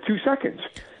believe that for 2 seconds.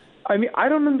 I mean, I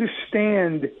don't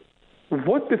understand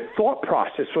what the thought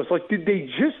process was. Like, did they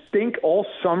just think all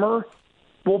summer,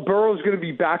 well, Burrow's going to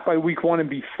be back by week 1 and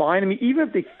be fine? I mean, even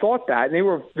if they thought that, and they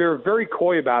were very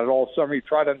coy about it all summer, you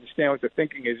try to understand what their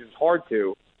thinking is. It's hard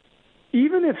to.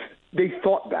 Even if they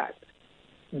thought that,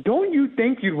 don't you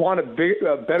think you'd want a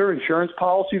better insurance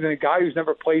policy than a guy who's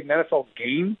never played an NFL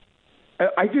game?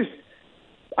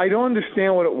 I don't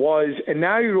understand what it was, and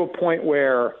now you're to a point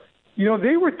where,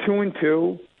 they were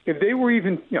 2-2. If they were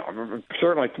even,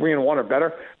 certainly 3-1 or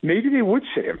better, maybe they would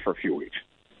sit him for a few weeks.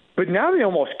 But now they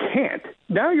almost can't.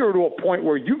 Now you're to a point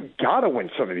where you've got to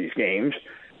win some of these games,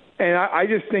 and I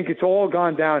just think it's all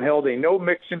gone downhill. They know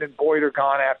Mixon and Boyd are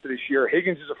gone after this year.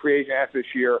 Higgins is a free agent after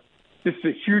this year. This is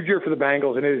a huge year for the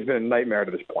Bengals, and it has been a nightmare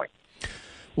to this point.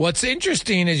 What's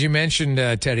interesting, as you mentioned,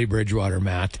 Teddy Bridgewater,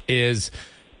 Matt, is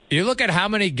you look at how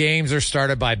many games are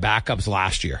started by backups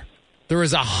last year. There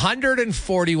was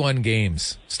 141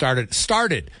 games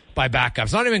started by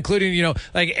backups, not even including,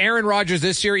 like Aaron Rodgers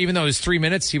this year, even though it was 3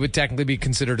 minutes, he would technically be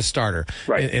considered a starter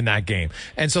in that game.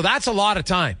 And so that's a lot of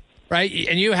time, right?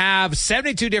 And you have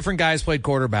 72 different guys played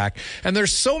quarterback. And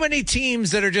there's so many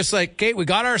teams that are just like, okay, we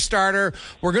got our starter.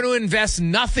 We're going to invest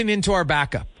nothing into our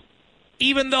backup.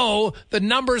 Even though the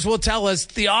numbers will tell us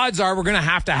the odds are we're going to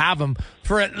have them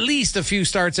for at least a few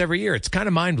starts every year. It's kind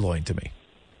of mind-blowing to me.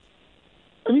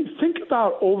 I mean, think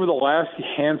about over the last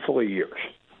handful of years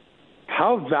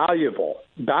how valuable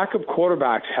backup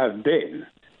quarterbacks have been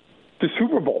to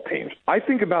Super Bowl teams. I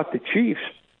think about the Chiefs.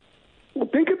 Well,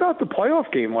 think about the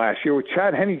playoff game last year with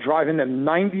Chad Henne driving them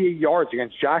 98 yards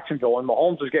against Jacksonville, and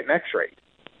Mahomes was getting X-rayed.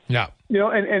 Yeah.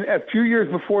 And a few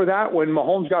years before that, when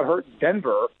Mahomes got hurt in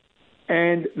Denver,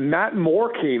 and Matt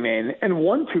Moore came in and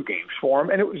won 2 games for him,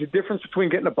 and it was a difference between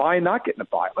getting a bye and not getting a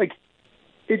bye. Like,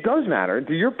 it does matter. And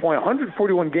to your point,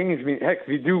 141 games, I mean, heck, if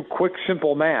you do quick,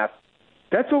 simple math,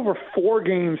 that's over 4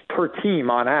 games per team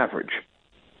on average.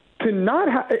 To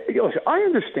not have, listen, I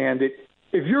understand it.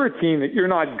 If you're a team that you're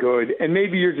not good, and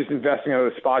maybe you're just investing in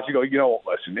other spots, you go,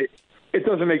 listen, it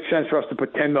doesn't make sense for us to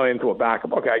put $10 million into a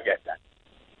backup. Okay, I get that.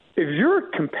 If you're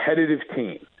a competitive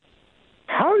team,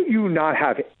 how do you not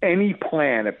have any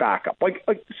plan at backup? Like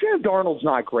Sam Darnold's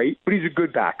not great, but he's a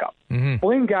good backup. Mm-hmm.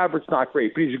 Blaine Gabbert's not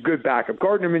great, but he's a good backup.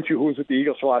 Gardner Minshew, who was with the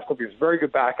Eagles for the last couple of years, very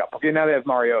good backup. Okay, now they have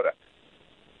Mariota.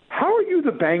 How are you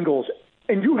the Bengals,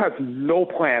 and you have no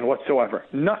plan whatsoever?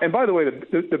 And by the way,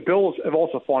 the Bills have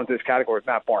also fallen into this category with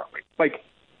Matt Barkley. Like,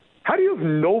 how do you have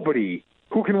nobody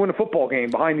who can win a football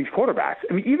game behind these quarterbacks?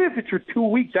 I mean, even if it's for 2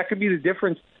 weeks, that could be the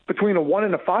difference between a 1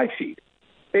 and a 5 seed.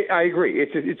 I agree.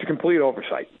 It's a complete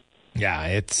oversight. Yeah,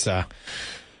 it's. I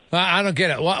don't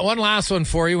get it. One last one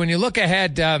for you. When you look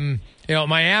ahead,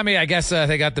 Miami, I guess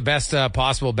they got the best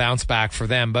possible bounce back for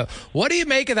them. But what do you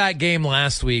make of that game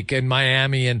last week in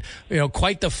Miami and,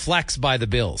 quite the flex by the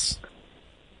Bills?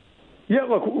 Yeah,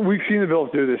 look, we've seen the Bills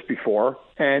do this before,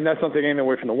 and that's not taking anything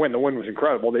away from the win. The win was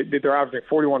incredible. They're averaging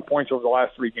 41 points over the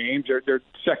last 3 games. They're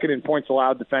second in points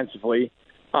allowed defensively.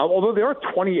 Although they are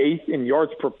 28th in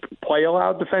yards per play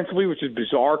allowed defensively, which is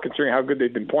bizarre considering how good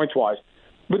they've been points-wise.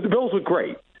 But the Bills look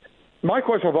great. My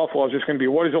question with Buffalo is just going to be,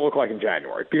 what does it look like in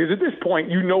January? Because at this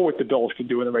point, you know what the Bills can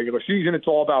do in the regular season. It's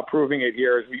all about proving it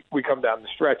here as we come down the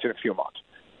stretch in a few months.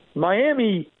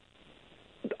 Miami,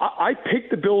 I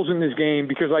picked the Bills in this game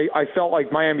because I felt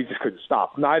like Miami just couldn't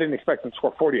stop. Now, I didn't expect them to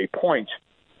score 48 points.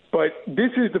 But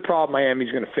this is the problem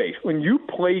Miami's going to face. When you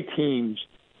play teams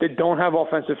that don't have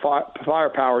offensive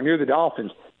firepower near the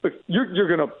Dolphins, but you're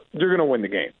gonna win the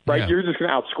game, right? Yeah. You're just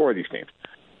gonna outscore these teams.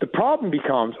 The problem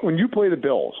becomes when you play the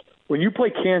Bills, when you play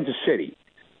Kansas City,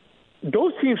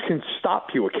 those teams can stop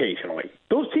you occasionally.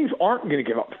 Those teams aren't going to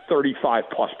give up 35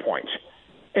 plus points,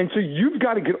 and so you've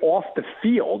got to get off the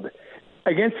field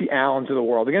against the Allens of the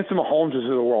world, against the Mahomeses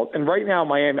of the world. And right now,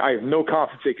 Miami, I have no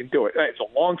confidence they can do it. It's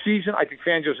a long season. I think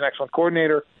Fangio's an excellent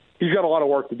coordinator. He's got a lot of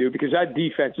work to do because that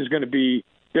defense is going to be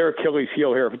their Achilles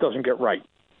heel here if it doesn't get right.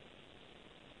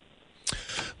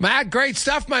 Matt, great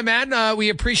stuff, my man. We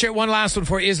appreciate one last one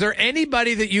for you. Is there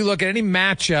anybody that you look at, any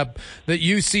matchup that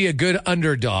you see a good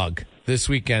underdog this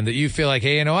weekend that you feel like,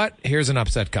 hey, you know what? Here's an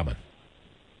upset coming.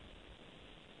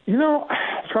 I'm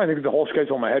trying to think of the whole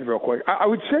schedule in my head real quick. I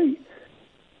would say,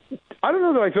 I don't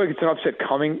know that I feel like it's an upset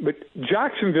coming, but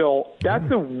Jacksonville, that's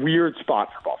a weird spot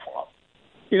for Buffalo.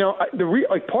 Part of the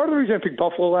reason I picked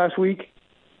Buffalo last week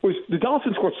was the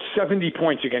Dolphins scored 70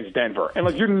 points against Denver, and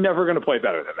you're never going to play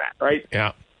better than that, right?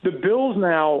 Yeah. The Bills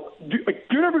now,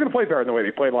 you're never going to play better than the way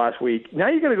they played last week. Now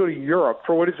you got to go to Europe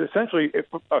for what is essentially,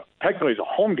 technically, is a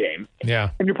home game. Yeah.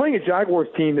 And you're playing a Jaguars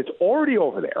team that's already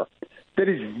over there, that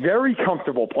is very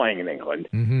comfortable playing in England,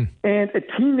 and a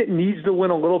team that needs to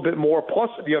win a little bit more. Plus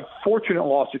the unfortunate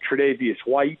loss of Tre'Davious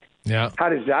White. Yeah. How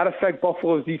does that affect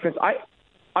Buffalo's defense?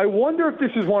 I wonder if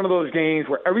this is one of those games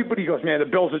where everybody goes, man, the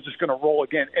Bills are just going to roll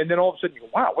again, and then all of a sudden you go,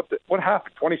 wow, what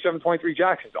happened? 27-23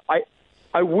 Jacksonville.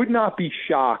 I would not be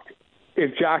shocked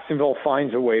if Jacksonville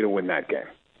finds a way to win that game.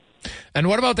 And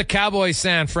what about the Cowboys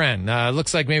San Fran?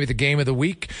 Looks like maybe the game of the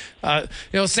week.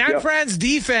 San Fran's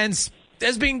defense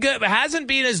has been good, but hasn't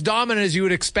been as dominant as you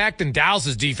would expect, and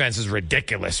Dallas's defense is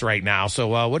ridiculous right now.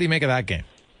 So what do you make of that game?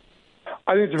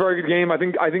 I think it's a very good game. I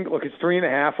think. Look, it's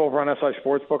 3.5 over on SI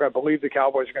Sportsbook. I believe the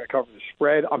Cowboys are going to cover the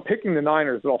spread. I'm picking the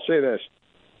Niners, but I'll say this.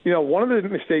 One of the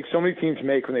mistakes so many teams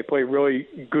make when they play really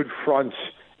good fronts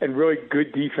and really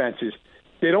good defenses,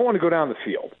 they don't want to go down the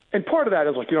field. And part of that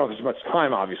is, you don't have as much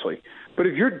time, obviously. But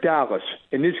if you're Dallas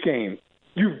in this game,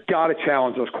 you've got to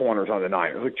challenge those corners on the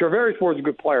Niners. Gervais Ward's a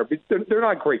good player, but they're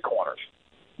not great corners.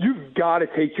 You've got to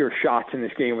take your shots in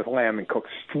this game with Lamb and Cook.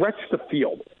 Stretch the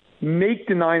field. Make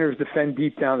the Niners defend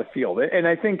deep down the field. And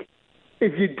I think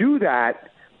if you do that,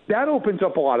 that opens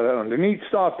up a lot of that underneath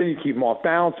stuff. Then you keep them off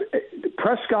balance.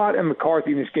 Prescott and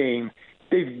McCarthy in this game,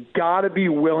 they've got to be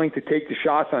willing to take the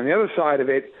shots. On the other side of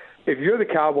it, if you're the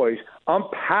Cowboys, I'm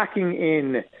packing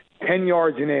in 10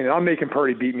 yards and in, and I'm making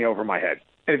Purdy beat me over my head.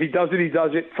 And if he does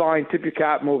it, fine, tip your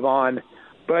cap, move on.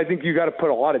 But I think you got to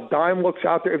put a lot of dime looks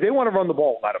out there. If they want to run the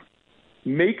ball, let them.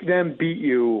 Make them beat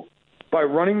you by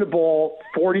running the ball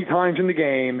 40 times in the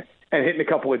game and hitting a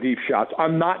couple of deep shots.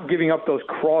 I'm not giving up those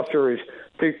crossers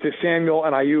to Samuel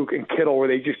and Ayuk and Kittle where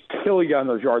they just kill you on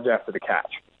those yards after the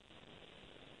catch.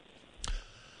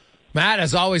 Matt,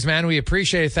 as always, man, we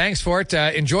appreciate it. Thanks for it.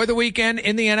 Enjoy the weekend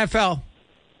in the NFL.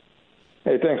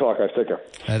 Hey, thanks a lot, guys. Take care.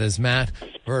 That is Matt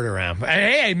Verderam.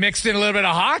 Hey, I mixed in a little bit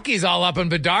of hockey. He's all up on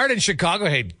Bedard in Chicago.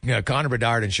 Hey, Connor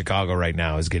Bedard in Chicago right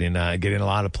now is getting a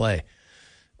lot of play.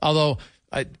 Although,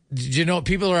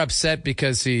 people are upset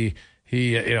because he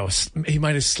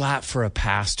might have slapped for a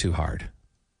pass too hard.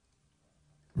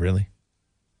 Really?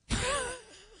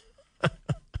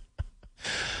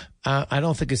 I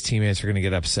don't think his teammates are going to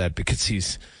get upset because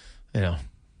he's,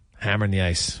 hammering the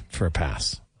ice for a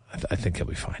pass. I think he'll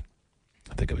be fine.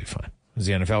 This is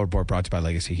the NFL Report brought to you by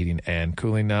Legacy Heating and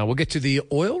Cooling. We'll get to the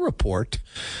oil report.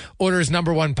 Oilers'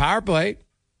 number one power play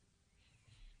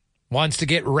wants to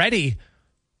get ready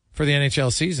for the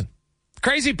NHL season. The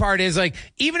crazy part is,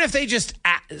 even if they just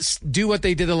do what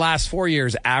they did the last 4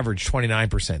 years, average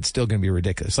 29%, still going to be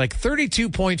ridiculous.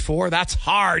 32.4, that's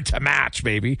hard to match,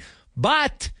 baby.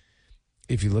 But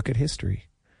if you look at history,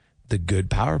 the good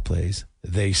power plays,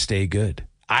 they stay good.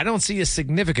 I don't see a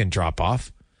significant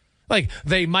drop-off.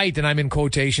 They might, and I'm in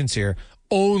quotations here,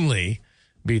 only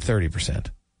be 30%.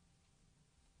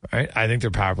 Right? I think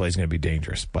their power play is going to be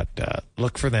dangerous, but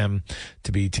look for them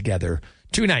to be together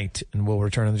tonight, and we'll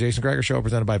return on the Jason Gregor Show,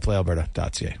 presented by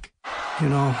PlayAlberta.ca.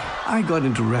 I got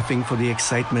into reffing for the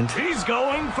excitement. He's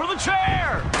going for the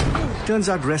chair! Turns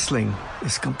out wrestling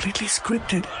is completely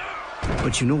scripted.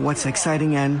 But you know what's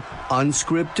exciting and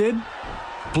unscripted?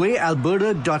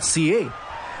 PlayAlberta.ca.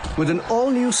 With an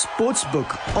all-new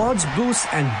sportsbook, odds boosts,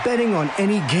 and betting on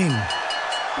any game.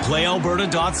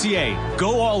 PlayAlberta.ca.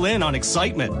 Go all in on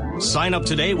excitement. Sign up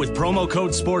today with promo code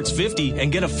SPORTS50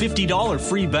 and get a $50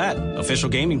 free bet. Official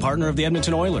gaming partner of the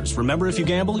Edmonton Oilers. Remember, if you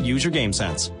gamble, use your game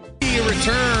sense. We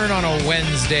return on a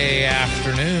Wednesday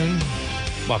afternoon.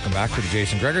 Welcome back to the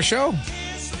Jason Gregor Show.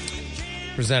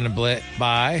 Presented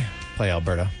by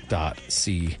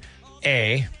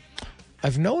PlayAlberta.ca.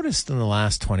 I've noticed in the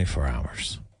last 24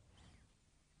 hours,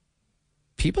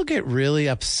 people get really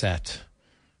upset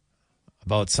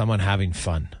about someone having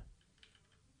fun.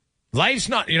 Life's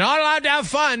not, you're not allowed to have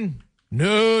fun.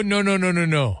 No.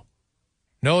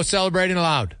 No celebrating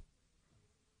allowed.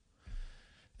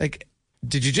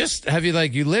 Did you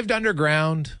you lived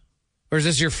underground? Or is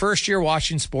this your first year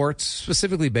watching sports,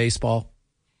 specifically baseball?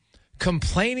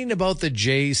 Complaining about the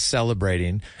Jays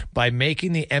celebrating by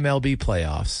making the MLB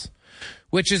playoffs,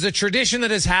 which is a tradition that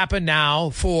has happened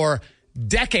now for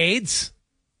decades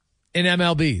in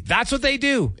MLB. That's what they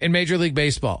do in Major League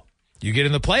Baseball. You get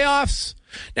in the playoffs.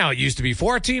 Now, it used to be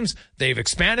 4 teams. They've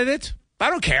expanded it. I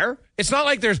don't care. It's not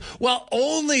like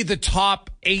only the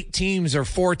top 8 teams or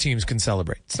 4 teams can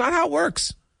celebrate. It's not how it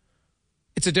works.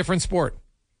 It's a different sport.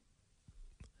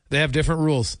 They have different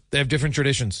rules. They have different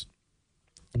traditions.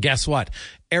 Guess what?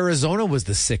 Arizona was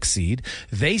the 6th seed.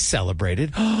 They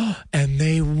celebrated, and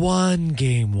they won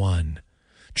game 1.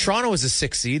 Toronto was the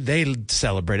 6th seed. They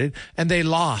celebrated, and they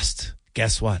lost.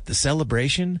 Guess what? The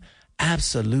celebration,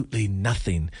 absolutely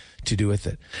nothing to do with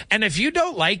it. And if you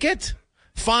don't like it,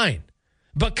 fine.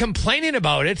 But complaining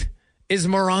about it is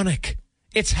moronic.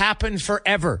 It's happened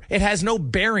forever. It has no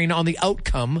bearing on the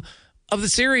outcome of the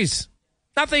series.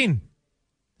 Nothing.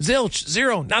 Zilch.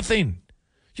 Zero. Nothing.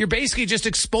 You're basically just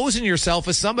exposing yourself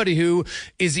as somebody who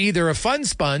is either a fun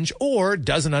sponge or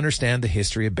doesn't understand the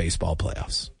history of baseball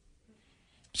playoffs.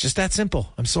 It's just that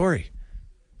simple. I'm sorry.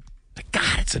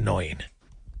 God, it's annoying.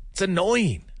 It's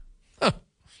annoying. Huh.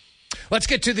 Let's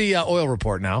get to the oil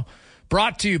report now.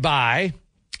 Brought to you by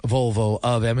Volvo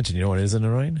of Edmonton. You know what isn't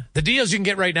annoying? The deals you can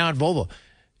get right now at Volvo.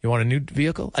 You want a new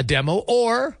vehicle, a demo,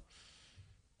 or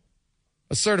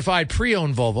a certified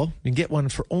pre-owned Volvo? You can get one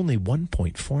for only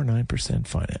 1.49%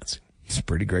 financing. It's a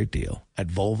pretty great deal at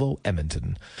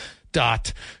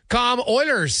VolvoEdmonton.com.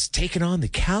 Oilers taking on the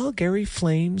Calgary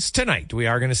Flames tonight. We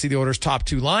are going to see the Oilers' top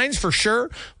 2 lines for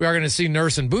sure. We are going to see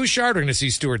Nurse and Bouchard. We're going to see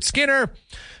Stuart Skinner.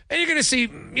 And you're going to see,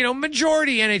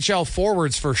 majority NHL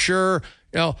forwards for sure.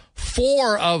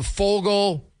 4 of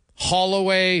Fogle,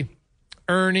 Holloway,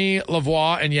 Ernie,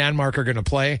 Lavoie, and Janmark are going to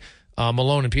play.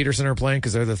 Malone and Peterson are playing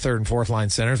because they're the 3rd and 4th line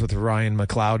centers, with Ryan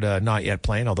McLeod not yet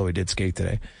playing, although he did skate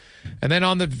today. And then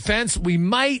on the defense, we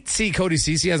might see Cody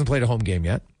Ceci. He hasn't played a home game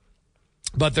yet.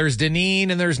 But there's Dineen,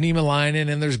 and there's Niemelainen,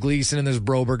 and there's Gleason, and there's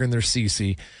Broberg, and there's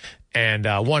Ceci. And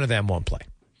one of them won't play.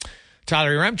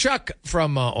 Tyler Yaremchuk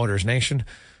from Oilers Nation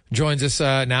joins us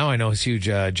now. I know he's a huge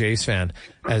Jays fan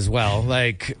as well.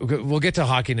 We'll get to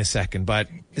hockey in a second, but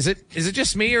is it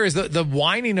just me, or is the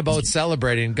whining about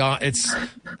celebrating gone?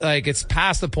 It's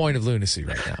past the point of lunacy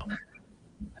right now.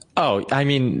 Oh, I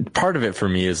mean, part of it for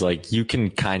me is you can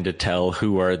kind of tell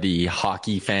who are the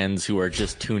hockey fans who are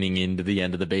just tuning into the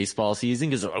end of the baseball season,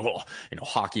 because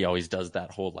hockey always does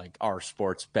that whole our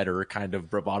sport's better kind of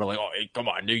bravado, hey, come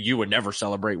on, you would never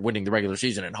celebrate winning the regular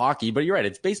season in hockey. But you're right,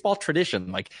 it's baseball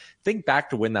tradition. Think back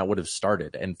to when that would have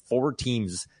started, and 4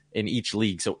 teams in each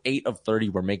league, so 8 of 30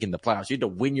 were making the playoffs. You had to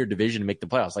win your division to make the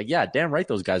playoffs. Yeah, damn right,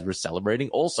 those guys were celebrating.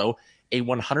 Also, a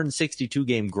 162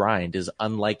 game grind is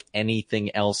unlike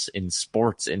anything else in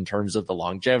sports in terms of the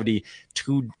longevity.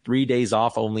 2-3 days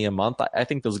off, only a month. I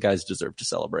think those guys deserve to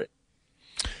celebrate.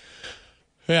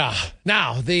 Yeah.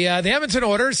 Now, the Edmonton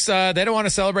Oilers, they don't want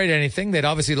to celebrate anything. They'd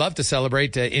obviously love to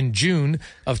celebrate in June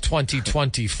of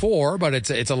 2024, but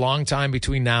it's a long time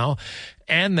between now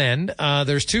and then.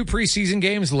 There's 2 preseason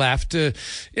games left. You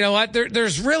know what?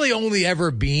 There's really only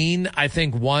ever been, I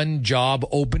think, 1 job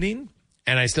opening.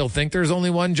 And I still think there's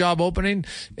only 1 job opening.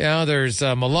 There's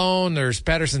Malone, there's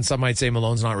Pettersson. Some might say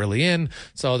Malone's not really in.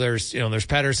 So there's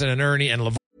Pettersson and Ernie and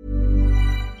Lavoie.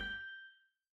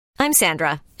 I'm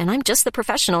Sandra, and I'm just the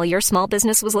professional your small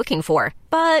business was looking for.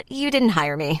 But you didn't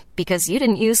hire me because you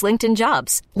didn't use LinkedIn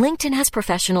Jobs. LinkedIn has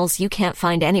professionals you can't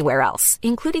find anywhere else,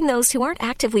 including those who aren't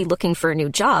actively looking for a new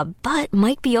job, but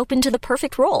might be open to the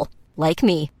perfect role, like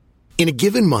me. In a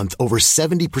given month, over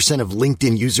 70% of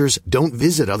LinkedIn users don't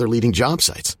visit other leading job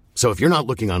sites. So if you're not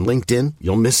looking on LinkedIn,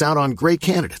 you'll miss out on great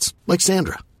candidates like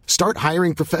Sandra. Start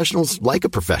hiring professionals like a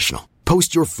professional.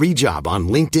 Post your free job on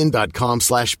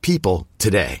linkedin.com/people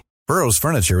today. Burrow's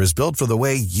furniture is built for the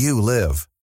way you live.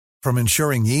 From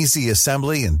ensuring easy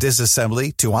assembly and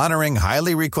disassembly to honoring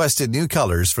highly requested new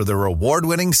colors for their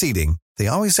award-winning seating, they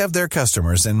always have their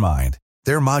customers in mind.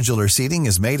 Their modular seating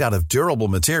is made out of durable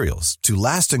materials to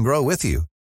last and grow with you.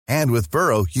 And with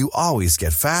Burrow, you always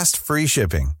get fast, free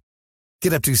shipping.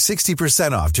 Get up to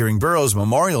 60% off during Burrow's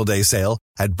Memorial Day sale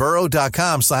at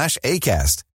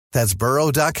burrow.com/ACAST. That's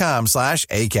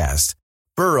burrow.com/ACAST.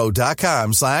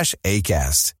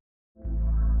 burrow.com/ACAST.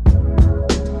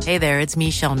 Hey there, it's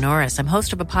Michelle Norris. I'm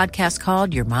host of a podcast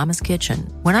called Your Mama's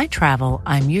Kitchen. When I travel,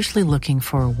 I'm usually looking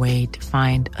for a way to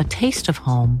find a taste of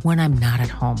home when I'm not at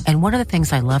home. And one of the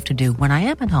things I love to do when I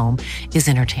am at home is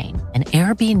entertain. And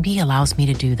Airbnb allows me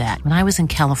to do that. When I was in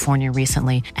California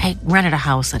recently, I rented a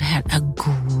house that had a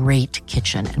great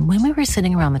kitchen. And when we were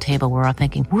sitting around the table, we were all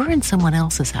thinking, we're in someone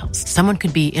else's house. Someone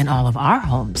could be in all of our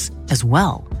homes as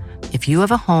well. If you have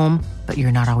a home, but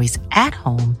you're not always at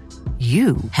home,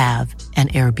 you have an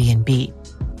Airbnb.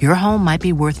 Your home might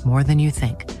be worth more than you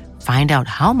think. Find out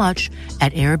how much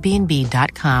at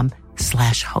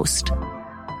airbnb.com/host.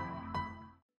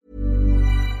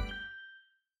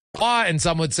 And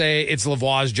some would say it's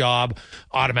Lavoie's job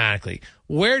automatically.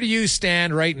 Where do you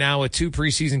stand right now with 2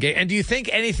 preseason games? And do you think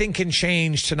anything can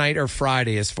change tonight or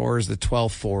Friday as far as the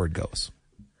 12th forward goes?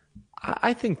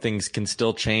 I think things can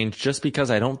still change just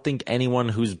because I don't think anyone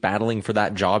who's battling for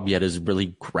that job yet has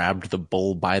really grabbed the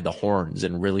bull by the horns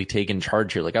and really taken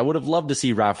charge here. Like, I would have loved to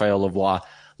see Raphael Lavoie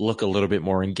look a little bit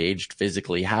more engaged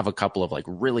physically, have a couple of like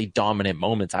really dominant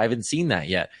moments. I haven't seen that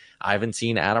yet. I haven't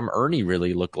seen Adam Ernie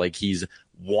really look like he's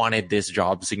wanted this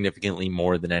job significantly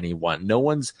more than anyone. No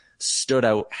one's stood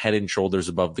out head and shoulders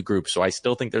above the group. So I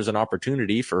still think there's an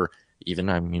opportunity for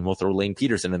we'll throw Lane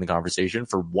Peterson in the conversation,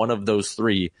 for one of those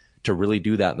three to really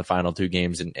do that in the final two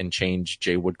games and change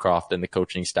Jay Woodcroft and the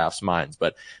coaching staff's minds.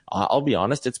 But I'll be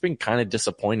honest, it's been kind of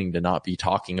disappointing to not be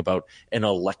talking about an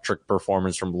electric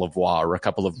performance from Lavoie or a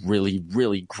couple of really,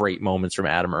 really great moments from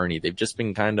Adam Ernie. They've just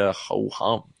been kind of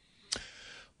ho-hum.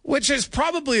 Which is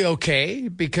probably okay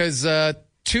because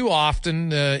too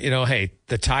often, hey,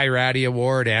 the Ty Ratty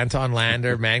Award, Anton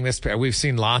Lander, Magnus, we've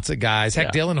seen lots of guys.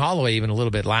 Heck, Dylan Holloway even a little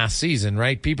bit last season,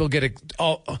 right? People get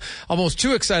almost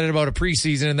too excited about a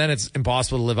preseason, and then it's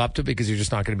impossible to live up to because you're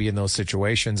just not going to be in those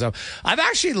situations. So I've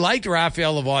actually liked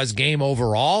Raphael Lavoie's game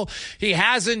overall. He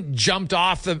hasn't jumped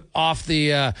off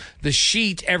the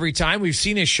sheet every time. We've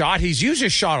seen his shot. He's used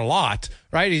his shot a lot.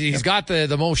 Right, he's got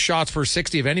the most shots per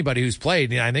 60 of anybody who's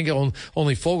played. I think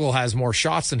only Fogle has more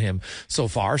shots than him so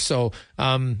far. So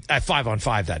at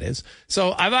 5-on-5, that is.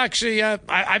 So I've actually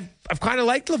I've kind of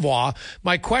liked Lavoie.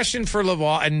 My question for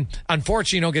Lavoie, and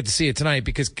unfortunately you don't get to see it tonight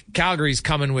because Calgary's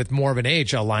coming with more of an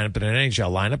AHL lineup than an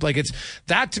NHL lineup. Like, it's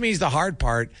that to me is the hard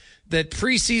part. That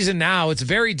preseason now, it's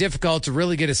very difficult to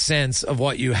really get a sense of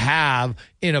what you have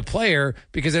in a player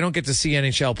because I don't get to see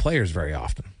NHL players very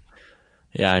often.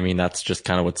 Yeah, I mean, that's just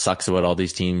kind of what sucks about all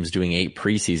these teams doing 8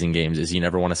 preseason games is you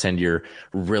never want to send your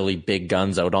really big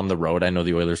guns out on the road. I know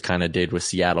the Oilers kind of did with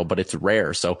Seattle, but it's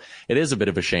rare. So it is a bit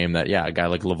of a shame that, a guy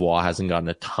like Lavoie hasn't gotten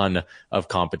a ton of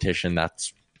competition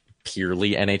that's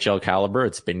purely NHL caliber.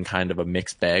 It's been kind of a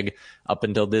mixed bag up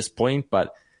until this point,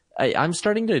 but I'm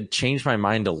starting to change my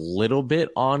mind a little bit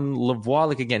on Lavoie.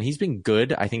 Like, again, he's been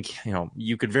good. I think,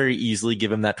 you could very easily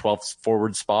give him that 12th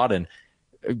forward spot and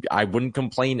I wouldn't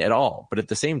complain at all. But at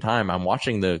the same time, I'm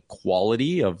watching the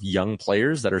quality of young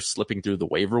players that are slipping through the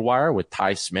waiver wire with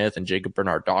Ty Smith and Jacob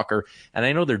Bernard-Docker. And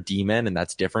I know they're D-men, and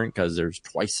that's different because there's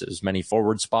twice as many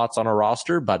forward spots on a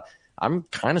roster. But I'm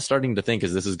kind of starting to think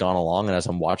as this has gone along and as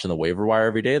I'm watching the waiver wire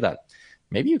every day that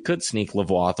maybe you could sneak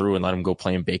Lavoie through and let him go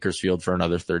play in Bakersfield for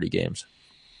another 30 games.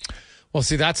 Well,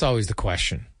 see, that's always the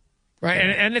question. Right,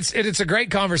 and it's a great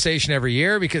conversation every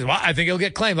year because I think he'll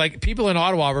get claimed. Like, people in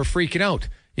Ottawa were freaking out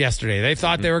yesterday. They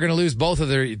thought they were going to lose both of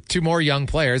their 2 more young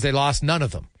players. They lost none of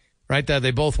them. Right,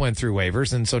 they both went through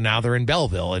waivers, and so now they're in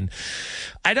Belleville. And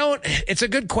it's a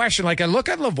good question. Like, I look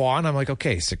at Lavoie and I'm like,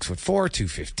 okay, 6'4",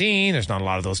 215. There's not a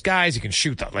lot of those guys. He can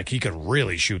shoot he could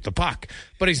really shoot the puck,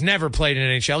 but he's never played an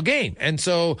NHL game. And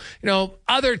so,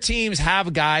 other teams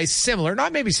have guys similar,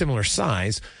 not maybe similar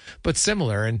size, but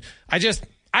similar. And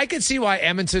I could see why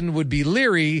Edmonton would be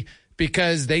leery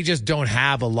because they just don't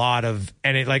have a lot of,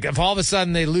 and if all of a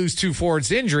sudden they lose 2 forwards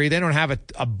to injury, they don't have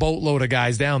a boatload of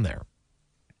guys down there.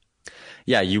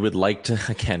 Yeah, you would like to,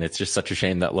 again, it's just such a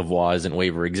shame that Lavoie isn't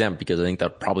waiver exempt because I think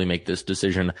that would probably make this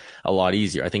decision a lot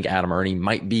easier. I think Adam Ernie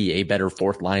might be a better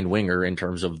 4th line winger in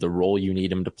terms of the role you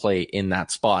need him to play in that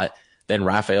spot than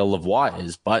Raphael Lavoie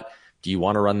is. But do you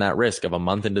want to run that risk of a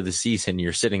month into the season,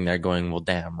 you're sitting there going, well,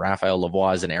 damn, Raphael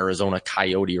Lavoie is an Arizona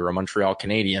Coyote or a Montreal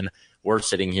Canadian. We're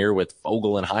sitting here with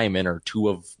Fogle and Hyman or 2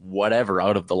 of whatever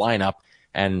out of the lineup.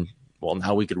 And, well,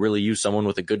 now we could really use someone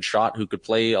with a good shot who could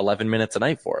play 11 minutes a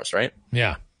night for us, right?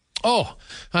 Yeah. Oh,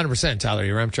 100%. Tyler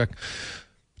Yaremchuk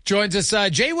joins us.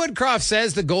 Jay Woodcroft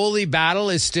says the goalie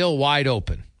battle is still wide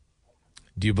open.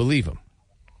 Do you believe him?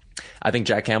 I think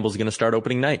Jack Campbell's going to start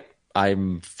opening night.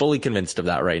 I'm fully convinced of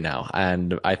that right now.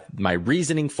 And my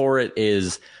reasoning for it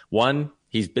is, one,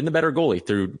 he's been the better goalie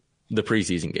through the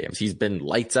preseason games. He's been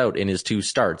lights out in his 2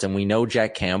 starts. And we know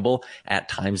Jack Campbell at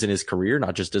times in his career,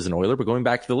 not just as an Oiler, but going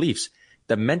back to the Leafs,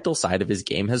 the mental side of his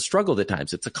game has struggled at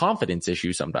times. It's a confidence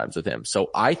issue sometimes with him. So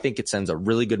I think it sends a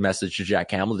really good message to Jack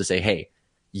Campbell to say, hey,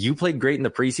 you played great in the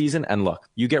preseason, and look,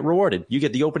 you get rewarded. You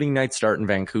get the opening night start in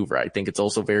Vancouver. I think it's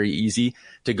also very easy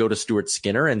to go to Stuart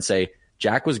Skinner and say,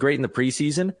 Jack was great in the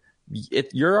preseason.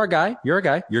 You're our guy. You're a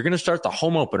guy. You're going to start the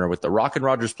home opener with the Rock and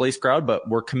Rogers Place crowd, but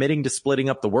we're committing to splitting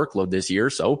up the workload this year.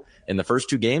 So in the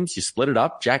first 2 games, you split it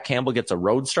up. Jack Campbell gets a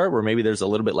road start where maybe there's a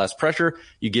little bit less pressure.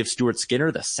 You give Stuart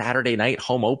Skinner the Saturday night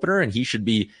home opener, and he should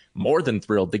be more than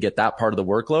thrilled to get that part of the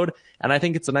workload. And I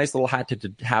think it's a nice little hat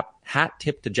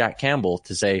tip to Jack Campbell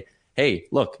to say, hey,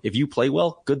 look, if you play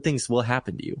well, good things will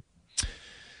happen to you.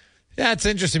 Yeah, it's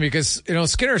interesting because,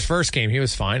 Skinner's first game, he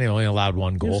was fine. He only allowed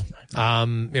one goal.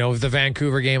 The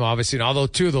Vancouver game, obviously, and although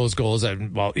 2 of those goals,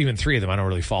 even 3 of them, I don't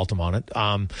really fault him on it.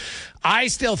 I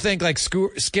still think like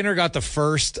Skinner got the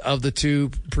first of the 2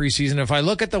 preseason. If I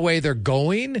look at the way they're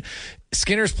going,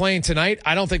 Skinner's playing tonight.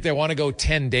 I don't think they want to go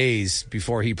 10 days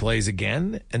before he plays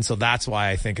again. And so that's why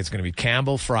I think it's going to be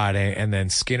Campbell Friday and then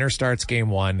Skinner starts game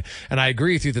 1. And I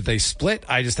agree with you that they split.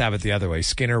 I just have it the other way.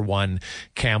 Skinner 1,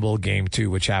 Campbell game 2,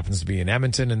 which happens to be in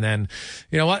Edmonton. And then,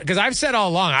 you know what? Because I've said all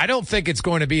along, I don't think it's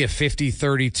going to be a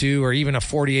 50-32 or even a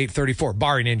 48-34,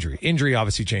 barring injury. Injury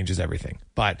obviously changes everything.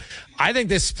 But I think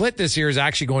this split this year is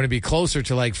actually going to be closer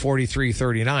to like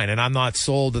 43-39. And I'm not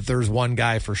sold that there's one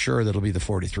guy for sure that'll be the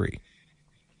 43.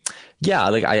 Yeah,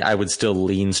 like I would still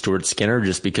lean Stuart Skinner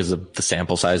just because of the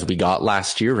sample size we got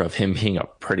last year of him being a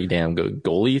pretty damn good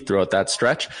goalie throughout that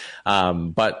stretch.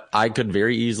 But I could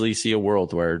very easily see a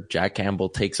world where Jack Campbell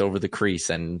takes over the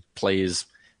crease and plays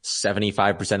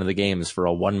 75% of the games for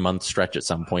a 1-month stretch at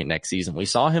some point next season. We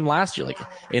saw him last year. Like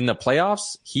in the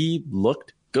playoffs, he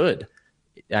looked good.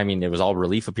 I mean, it was all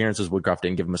relief appearances. Woodcroft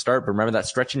didn't give him a start, but remember that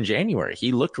stretch in January?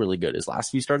 He looked really good. His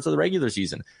last few starts of the regular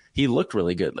season, he looked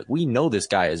really good. Like, we know this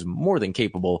guy is more than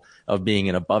capable of being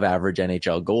an above average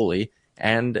NHL goalie.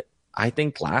 And I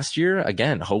think last year,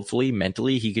 again, hopefully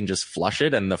mentally he can just flush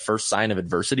it and the first sign of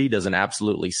adversity doesn't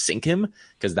absolutely sink him,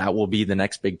 because that will be the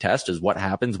next big test, is what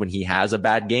happens when he has a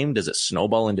bad game. Does it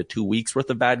snowball into 2 weeks worth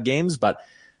of bad games? But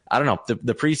I don't know.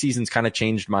 The preseason's kind of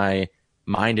changed my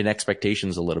mind and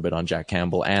expectations a little bit on Jack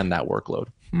Campbell and that workload.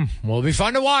 Well, it'll be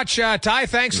fun to watch. Ty,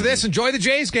 thanks for this. Enjoy the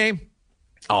Jays game.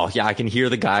 Oh, yeah, I can hear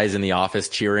the guys in the office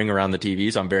cheering around the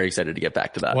TV, so I'm very excited to get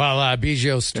back to that. Well,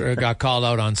 Biggio got called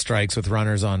out on strikes with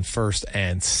runners on first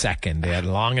and second. They had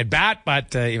a long at-bat,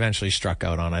 but eventually struck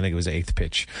out on, I think it was 8th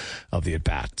pitch of the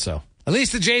at-bat. So at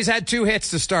least the Jays had 2 hits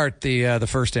to start the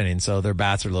first inning, so their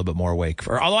bats are a little bit more awake.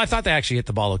 Although I thought they actually hit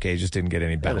the ball okay, just didn't get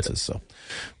any bounces. So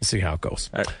we'll see how it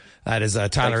goes. All right. That is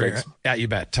Tyler. Yeah, you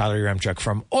bet. Tyler Yaremchuk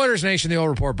from Oilers Nation. The Oil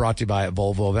Report brought to you by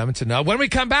Volvo of Edmonton. When we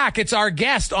come back, it's our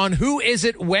guest on Who Is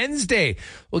It Wednesday.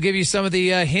 We'll give you some of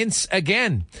the hints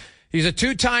again. He's a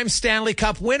 2-time Stanley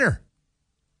Cup winner,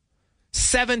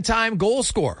 7-time goal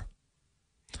scorer.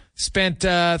 Spent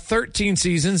 13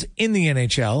 seasons in the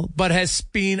NHL, but has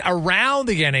been around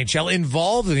the NHL,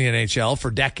 involved in the NHL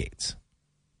for decades.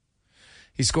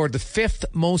 He scored the 5th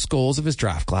most goals of his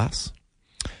draft class.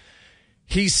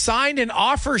 He signed an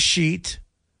offer sheet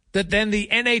that then the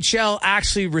NHL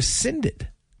actually rescinded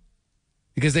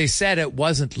because they said it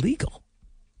wasn't legal.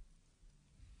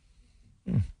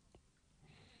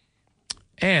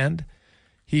 And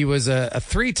he was a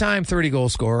 3-time 30-goal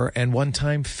scorer and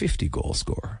 1-time 50-goal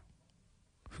scorer.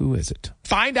 Who is it?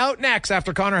 Find out next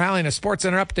after Connor Halley, a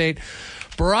SportsCenter update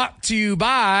brought to you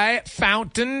by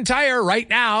Fountain Tire. Right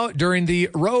now, during the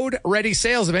Road Ready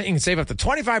sales event, you can save up to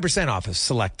 25% off of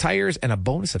select tires and a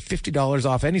bonus of $50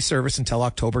 off any service until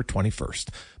October 21st.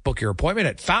 Book your appointment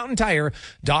at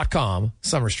fountaintire.com.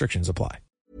 Some restrictions apply.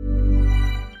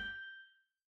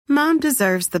 Mom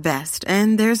deserves the best,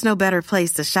 and there's no better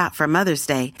place to shop for Mother's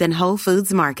Day than Whole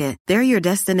Foods Market. They're your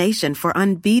destination for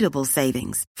unbeatable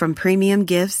savings, from premium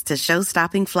gifts to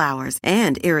show-stopping flowers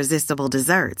and irresistible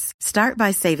desserts. Start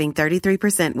by saving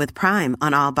 33% with Prime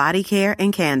on all body care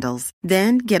and candles.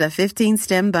 Then get a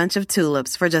 15-stem bunch of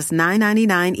tulips for just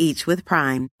 $9.99 each with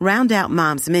Prime. Round out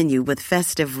Mom's menu with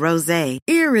festive rosé,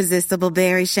 irresistible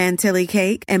berry chantilly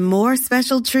cake, and more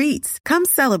special treats. Come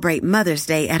celebrate Mother's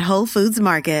Day at Whole Foods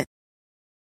Market.